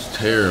shit was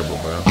terrible,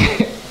 bro.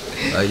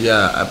 Like,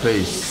 yeah, I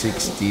paid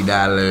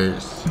 $60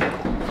 for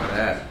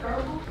that.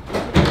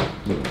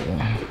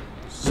 Yeah.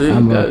 See,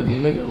 that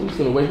nigga, we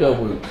finna wake up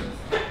with.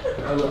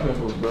 I love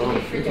pimples, bro. We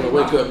finna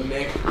wake up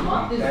next. This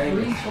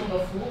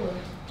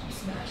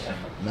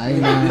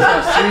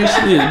how serious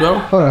it is, bro.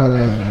 Hold on.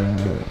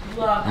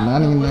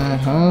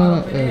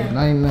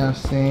 99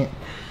 cents.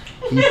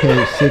 He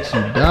paid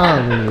 $60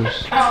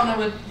 I don't know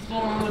what's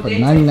going on with for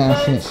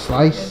 99-cent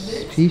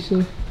slice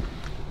pizza.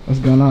 What's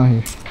going on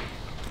here?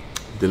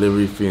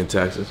 Delivery fee and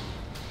taxes.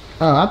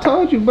 Oh, I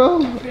told you,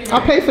 bro.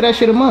 I pay for that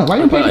shit a month. Why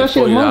you pay for that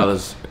shit a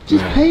month?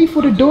 Just pay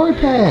for the door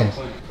pass.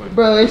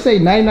 Bro, they say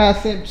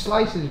 99-cent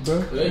slices,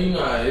 bro. Yeah, you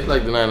know, it's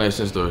like the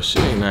 99-cent store.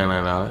 Shit ain't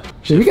 $99.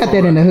 Shit, we got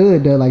that in the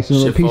hood though, like some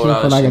little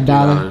pizza for like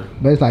 $1,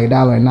 but it's like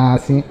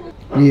 $1.09.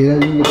 Yeah, you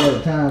get that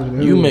at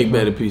times. You make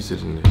better pizzas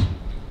than this.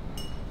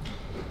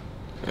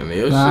 And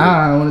nah,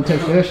 I don't want to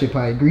touch that shit.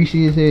 Probably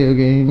greasy as hell,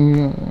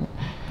 gang.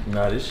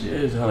 Nah, this shit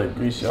is hella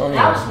greasy.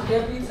 That was some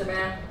good pizza,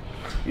 man.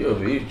 You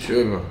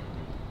tripping.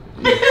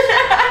 He's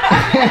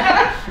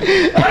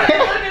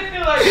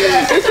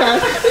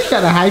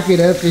trying to hype it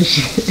up and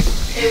shit.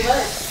 It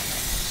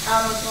was. I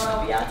don't know what's going on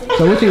with y'all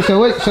today.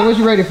 So what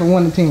you rated from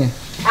 1 to 10? I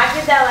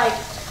give that like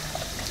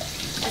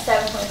a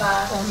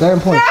 7.5.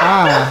 7.5.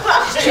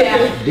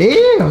 Yeah.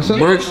 Damn. So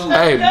Bricks,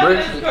 hey,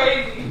 Bricks.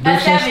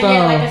 Bricks and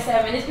Yeah, like a Stone.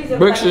 7. This pizza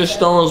Bricks and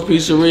Stones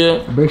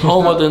Pizzeria, Bricks and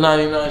home of Stone. the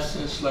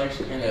 99-cent slice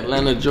in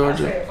Atlanta,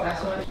 Georgia.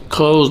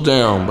 Closed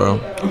down, bro.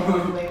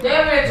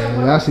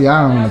 Yeah, I see.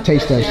 I don't want to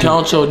taste that shit.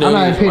 Count your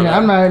days.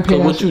 I'm not even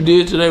paying. What you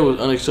did today was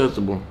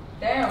unacceptable.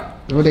 Damn.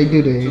 What they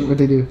do today? What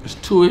they do? It's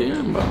 2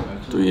 a.m., bro.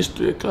 3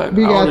 o'clock.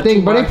 You gotta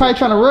think, but they probably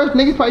trying to rush.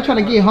 Niggas probably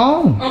trying to get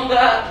home. Oh,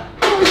 God.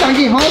 They trying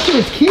to get home to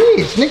his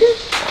kids,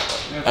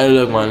 nigga. Hey,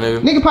 look, my nigga.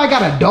 Nigga probably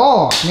got a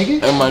dog, nigga.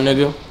 Hey, my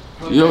nigga.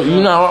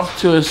 You not off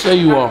till it say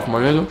you off, my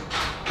nigga.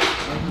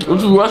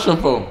 What you rushing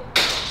for?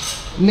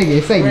 Nigga,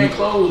 it say. We ain't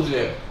closed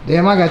yet.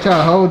 Damn, I got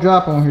y'all a whole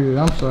drop on here.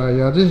 I'm sorry,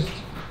 y'all.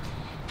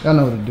 Y'all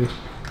know what to do.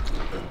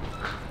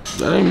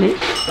 That ain't me.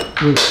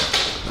 Look.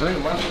 That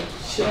ain't my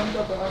shit.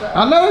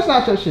 I know it's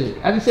not your shit.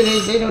 I just said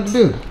they know what to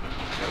do.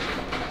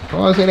 I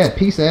always say that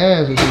piece of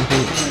ass or some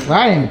shit. Well,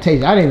 I didn't even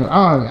taste it.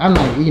 I'm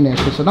not eating that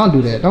shit, so don't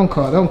do that. Don't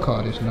call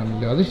this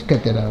number, y'all. Just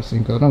cut that out,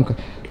 Cinco. Don't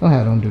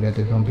do that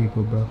to some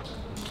people, bro.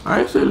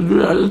 I ain't said to do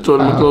that. I just told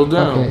them to close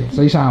down. Okay,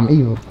 so you say I'm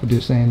evil for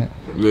just saying that.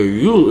 Yeah,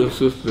 you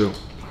insisted.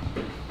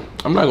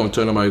 I'm not gonna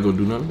tell nobody to go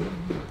do nothing.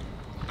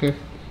 Okay.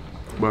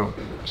 Bro,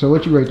 So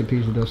what you rate the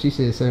pizza though? She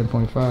said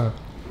 7.5.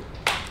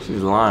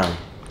 She's lying.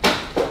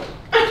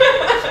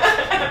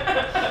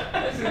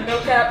 There's no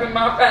cap in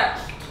my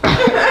facts.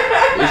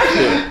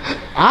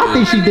 I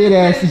think she dead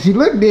ass. She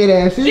looked dead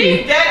ass.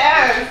 She dead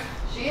ass.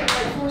 She had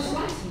like 4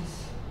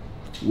 slices.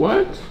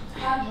 What?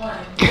 Had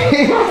one.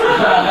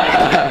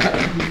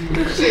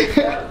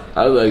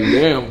 I was like,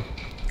 damn.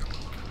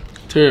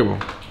 Terrible.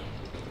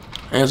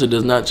 Answer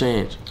does not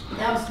change.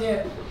 That was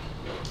good.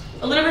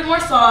 A little bit more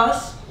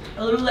sauce,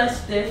 a little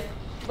less stiff.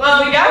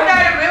 Well, y'all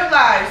gotta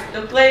realize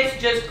the place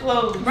just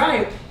closed.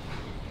 Right.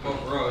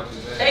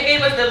 They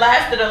gave us the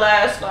last of the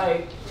last,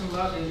 like.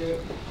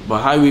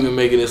 But how you even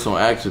making this on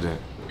accident?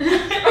 You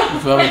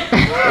feel me?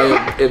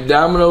 If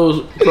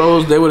Domino's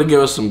closed, they would have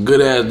given us some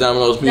good ass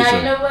Domino's pizza. Now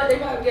you know what? They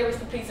probably gave us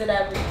the pizza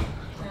that week.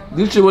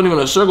 This shit wasn't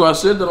even a circle. I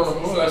said that on the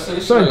floor. I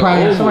said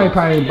somebody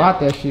probably bought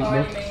that shit,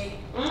 bro.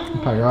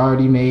 Probably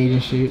already made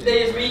and shit.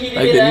 They just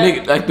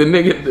reheated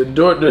the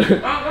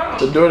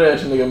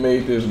DoorDash nigga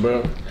made this,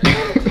 bro.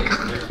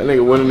 That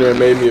nigga went in there and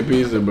made me a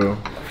pizza, bro.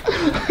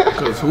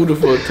 Cause who the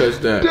fuck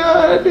touched that?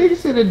 Duh, that nigga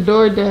said a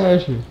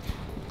DoorDasher.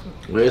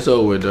 Well, it's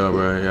over with, though,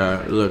 bro.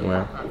 Yeah, look,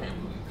 man.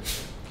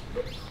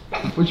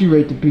 What you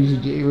rate the pizza,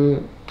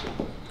 J-Rib?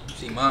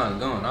 See, mine's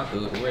gone. I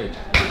threw it away.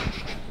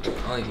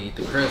 I only can eat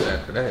the crust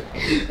after that.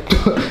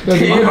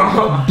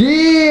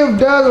 Damn,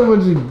 dog,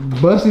 would you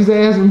bust his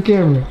ass on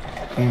camera?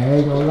 And I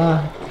ain't gonna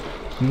lie,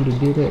 you would've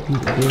did that. You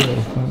would've did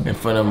that. In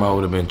front of him, I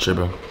would've been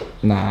tripping.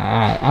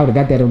 Nah, I would've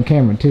got that on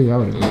camera too. I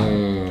would've.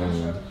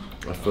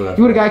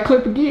 You would've got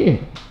clipped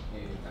again.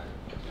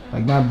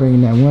 Like not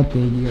bringing that one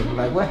thing. You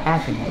like, what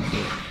happened that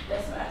day?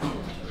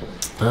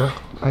 Huh?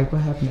 Like,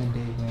 what happened that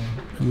day, man?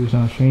 You was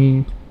on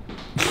stream.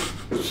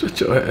 Shut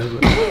your ass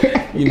up.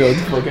 You know what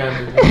the fuck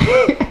happened?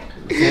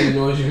 Same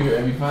noise you hear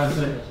every 5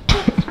 seconds.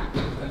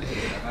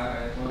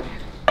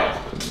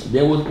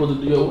 Then what's supposed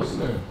to do your what's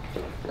name?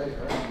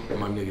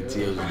 My nigga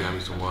T.L. just got me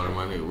some water.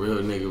 My nigga,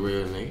 real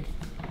nigga.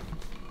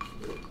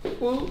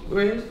 Who?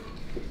 Where?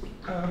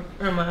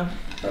 Never mind.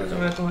 That was a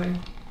microwave.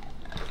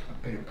 I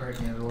paid a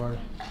perky in the water.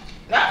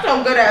 That's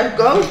some good ass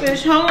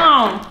goldfish. Hold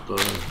on.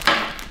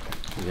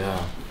 Yeah.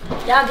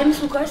 Y'all give me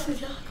some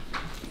questions, y'all.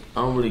 I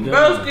don't really got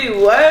Broski,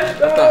 what?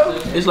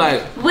 It's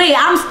like. Wait,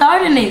 I'm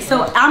starting it,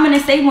 so I'm gonna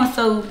say one.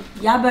 So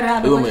y'all better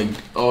have a question.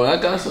 Oh, I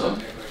got some.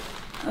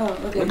 Oh,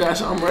 okay. I got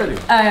some. I'm ready.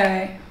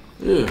 Alright.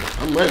 Yeah,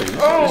 I'm ready.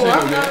 Oh,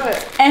 I'm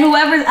not. And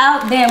whoever's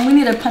out, damn, we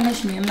need a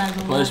punishment. I'm not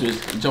gonna lie.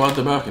 Punishment, jump out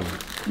the balcony.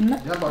 No,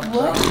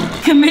 what?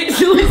 Commit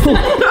suicide.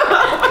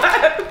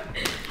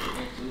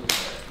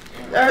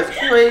 That's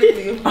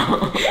crazy.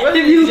 What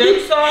if you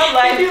jigsaw?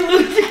 Like, you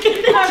lose,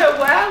 you gotta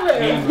wow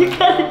it. You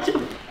gotta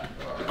jump.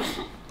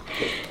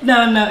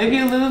 No, if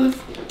you lose.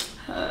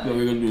 Yeah,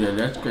 we're gonna do that.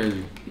 That's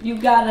crazy. You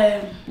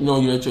gotta. You know,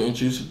 you let your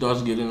intrusive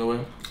thoughts get in the way.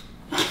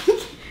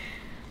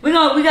 We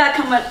gotta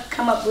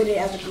come up with it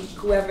as a group,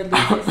 whoever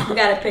loses. We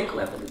gotta pick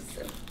whoever loses.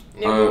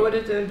 Nigga, what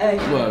is it?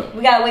 What?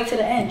 We gotta wait till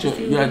the end.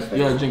 You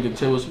gotta drink a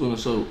tablespoon of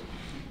soap.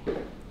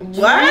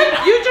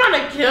 What? You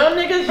trying to kill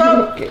niggas,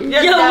 bro?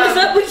 Yo, what's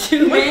up with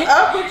you, man? What's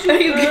up with you, Are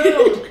you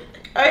good?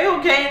 Are you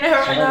okay in there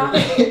right now?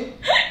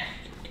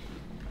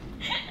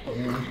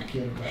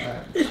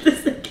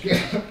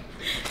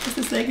 It's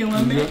the second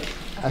one, man.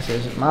 I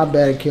said, my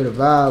bad to kill the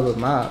vibe, but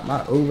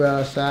my Uber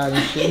outside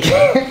and shit.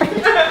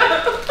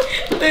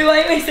 Wait, why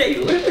you ain't say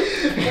you were?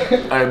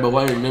 Alright, but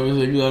why you never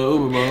say you got an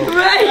Uber, bro?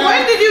 Right.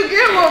 When did you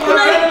get one, bro?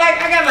 Like,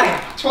 I got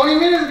like 20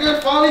 minutes ago,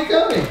 finally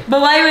coming.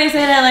 But why you ain't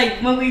say that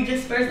like when we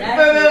just first asked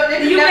Bro,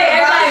 you? You made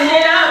everybody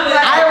hold out.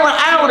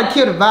 I don't want to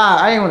kill the vibe.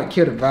 I didn't want to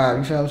kill the vibe.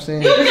 You feel what I'm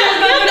saying? You just get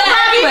the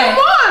anyway.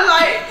 Come on,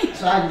 like.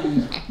 So I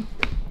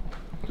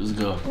Just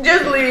go.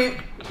 Just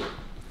leave.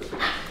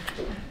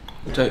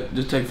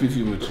 Just take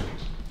Fifi with you.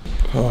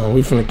 Hold on,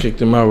 we finna kick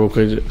them out real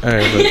quick.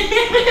 Alright, but.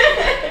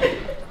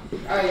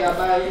 Alright, y'all,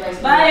 bye.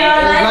 Bye,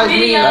 y'all. Nice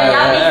video.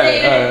 Y'all be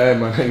safe. Alright,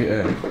 my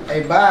nigga.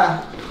 Hey,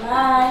 bye.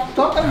 Bye.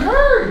 Talk to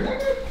her,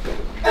 nigga.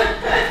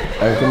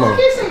 Hey, come on. I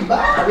can't say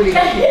bye. I really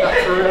gotta get up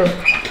for real.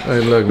 Hey,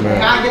 look, man.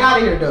 Nah, get out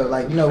of here, though.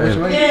 Like, you know, which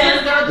way?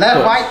 Yeah.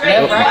 Left, right,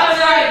 left,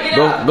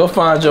 right. Go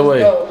find your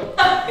way.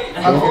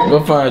 Go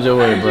find your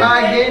way, bro. I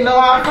ain't getting no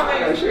out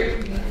of here.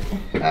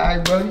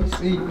 Alright, bro.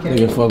 See,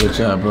 Nigga, fuck with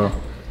y'all, bro.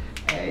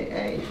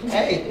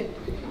 Hey.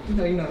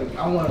 You know,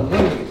 I want to win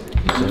this.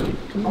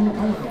 I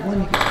want to win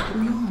this.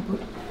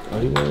 Oh,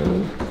 you want to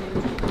win?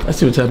 I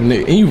see what type of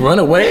nigga. And you run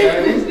away?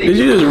 Did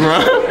you just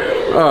run?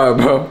 Alright,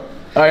 bro.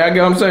 Alright, I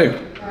get what I'm saying.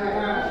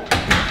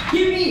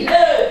 Give me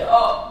head.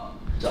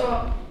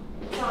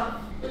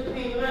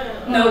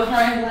 No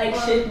friends like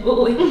shit,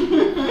 boy.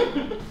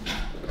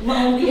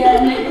 Lonely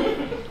ass nigga.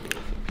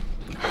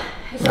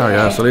 Alright,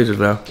 y'all. So they just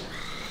left.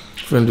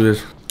 Finna do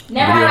this.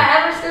 Never had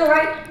I ever still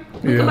right?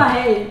 Look at my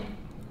head.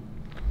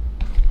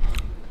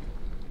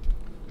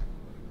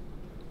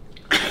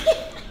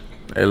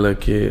 Hey,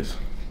 look, kids.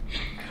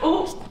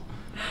 Oh.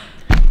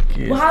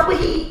 Kids. Why would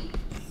he?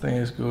 Stay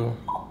in school.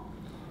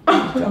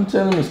 I'm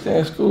telling you, stay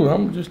in school.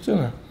 I'm just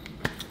telling.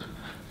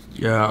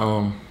 Yeah,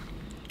 well,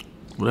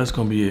 that's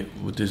gonna be it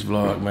with this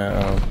vlog,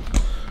 man.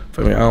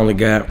 For me, I only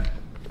got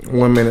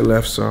 1 minute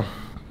left, so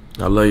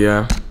I love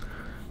y'all.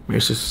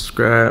 Make sure to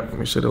subscribe.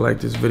 Make sure to like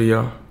this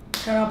video.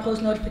 Turn on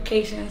post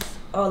notifications.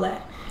 All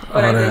that.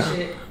 All that good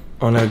shit.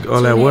 All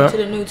that what? To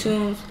the new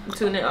tunes.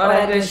 Tune in, all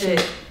that good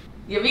shit.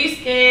 You be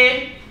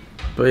scared.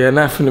 But yeah,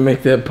 not finna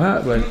make that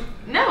pop. Like,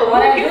 no,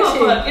 I don't give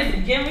a fuck.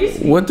 It's Gimme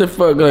Ski. what the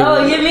fuck? Like,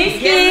 Oh, Gimme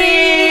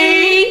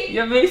Ski.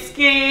 Gimme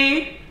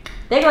Ski.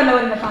 They gonna know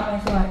it in the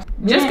comments. Watch.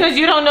 Just because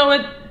you don't know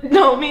it,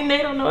 don't mean they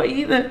don't know it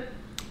either.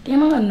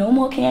 Damn, I got no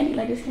more candy.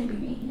 Like, this can't be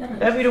me.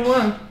 That be the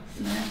one.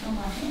 Smash on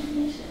my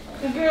candy and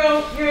shit.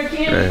 Girl, you're a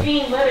candy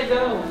fiend. Let it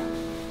go.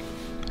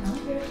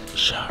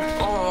 shark.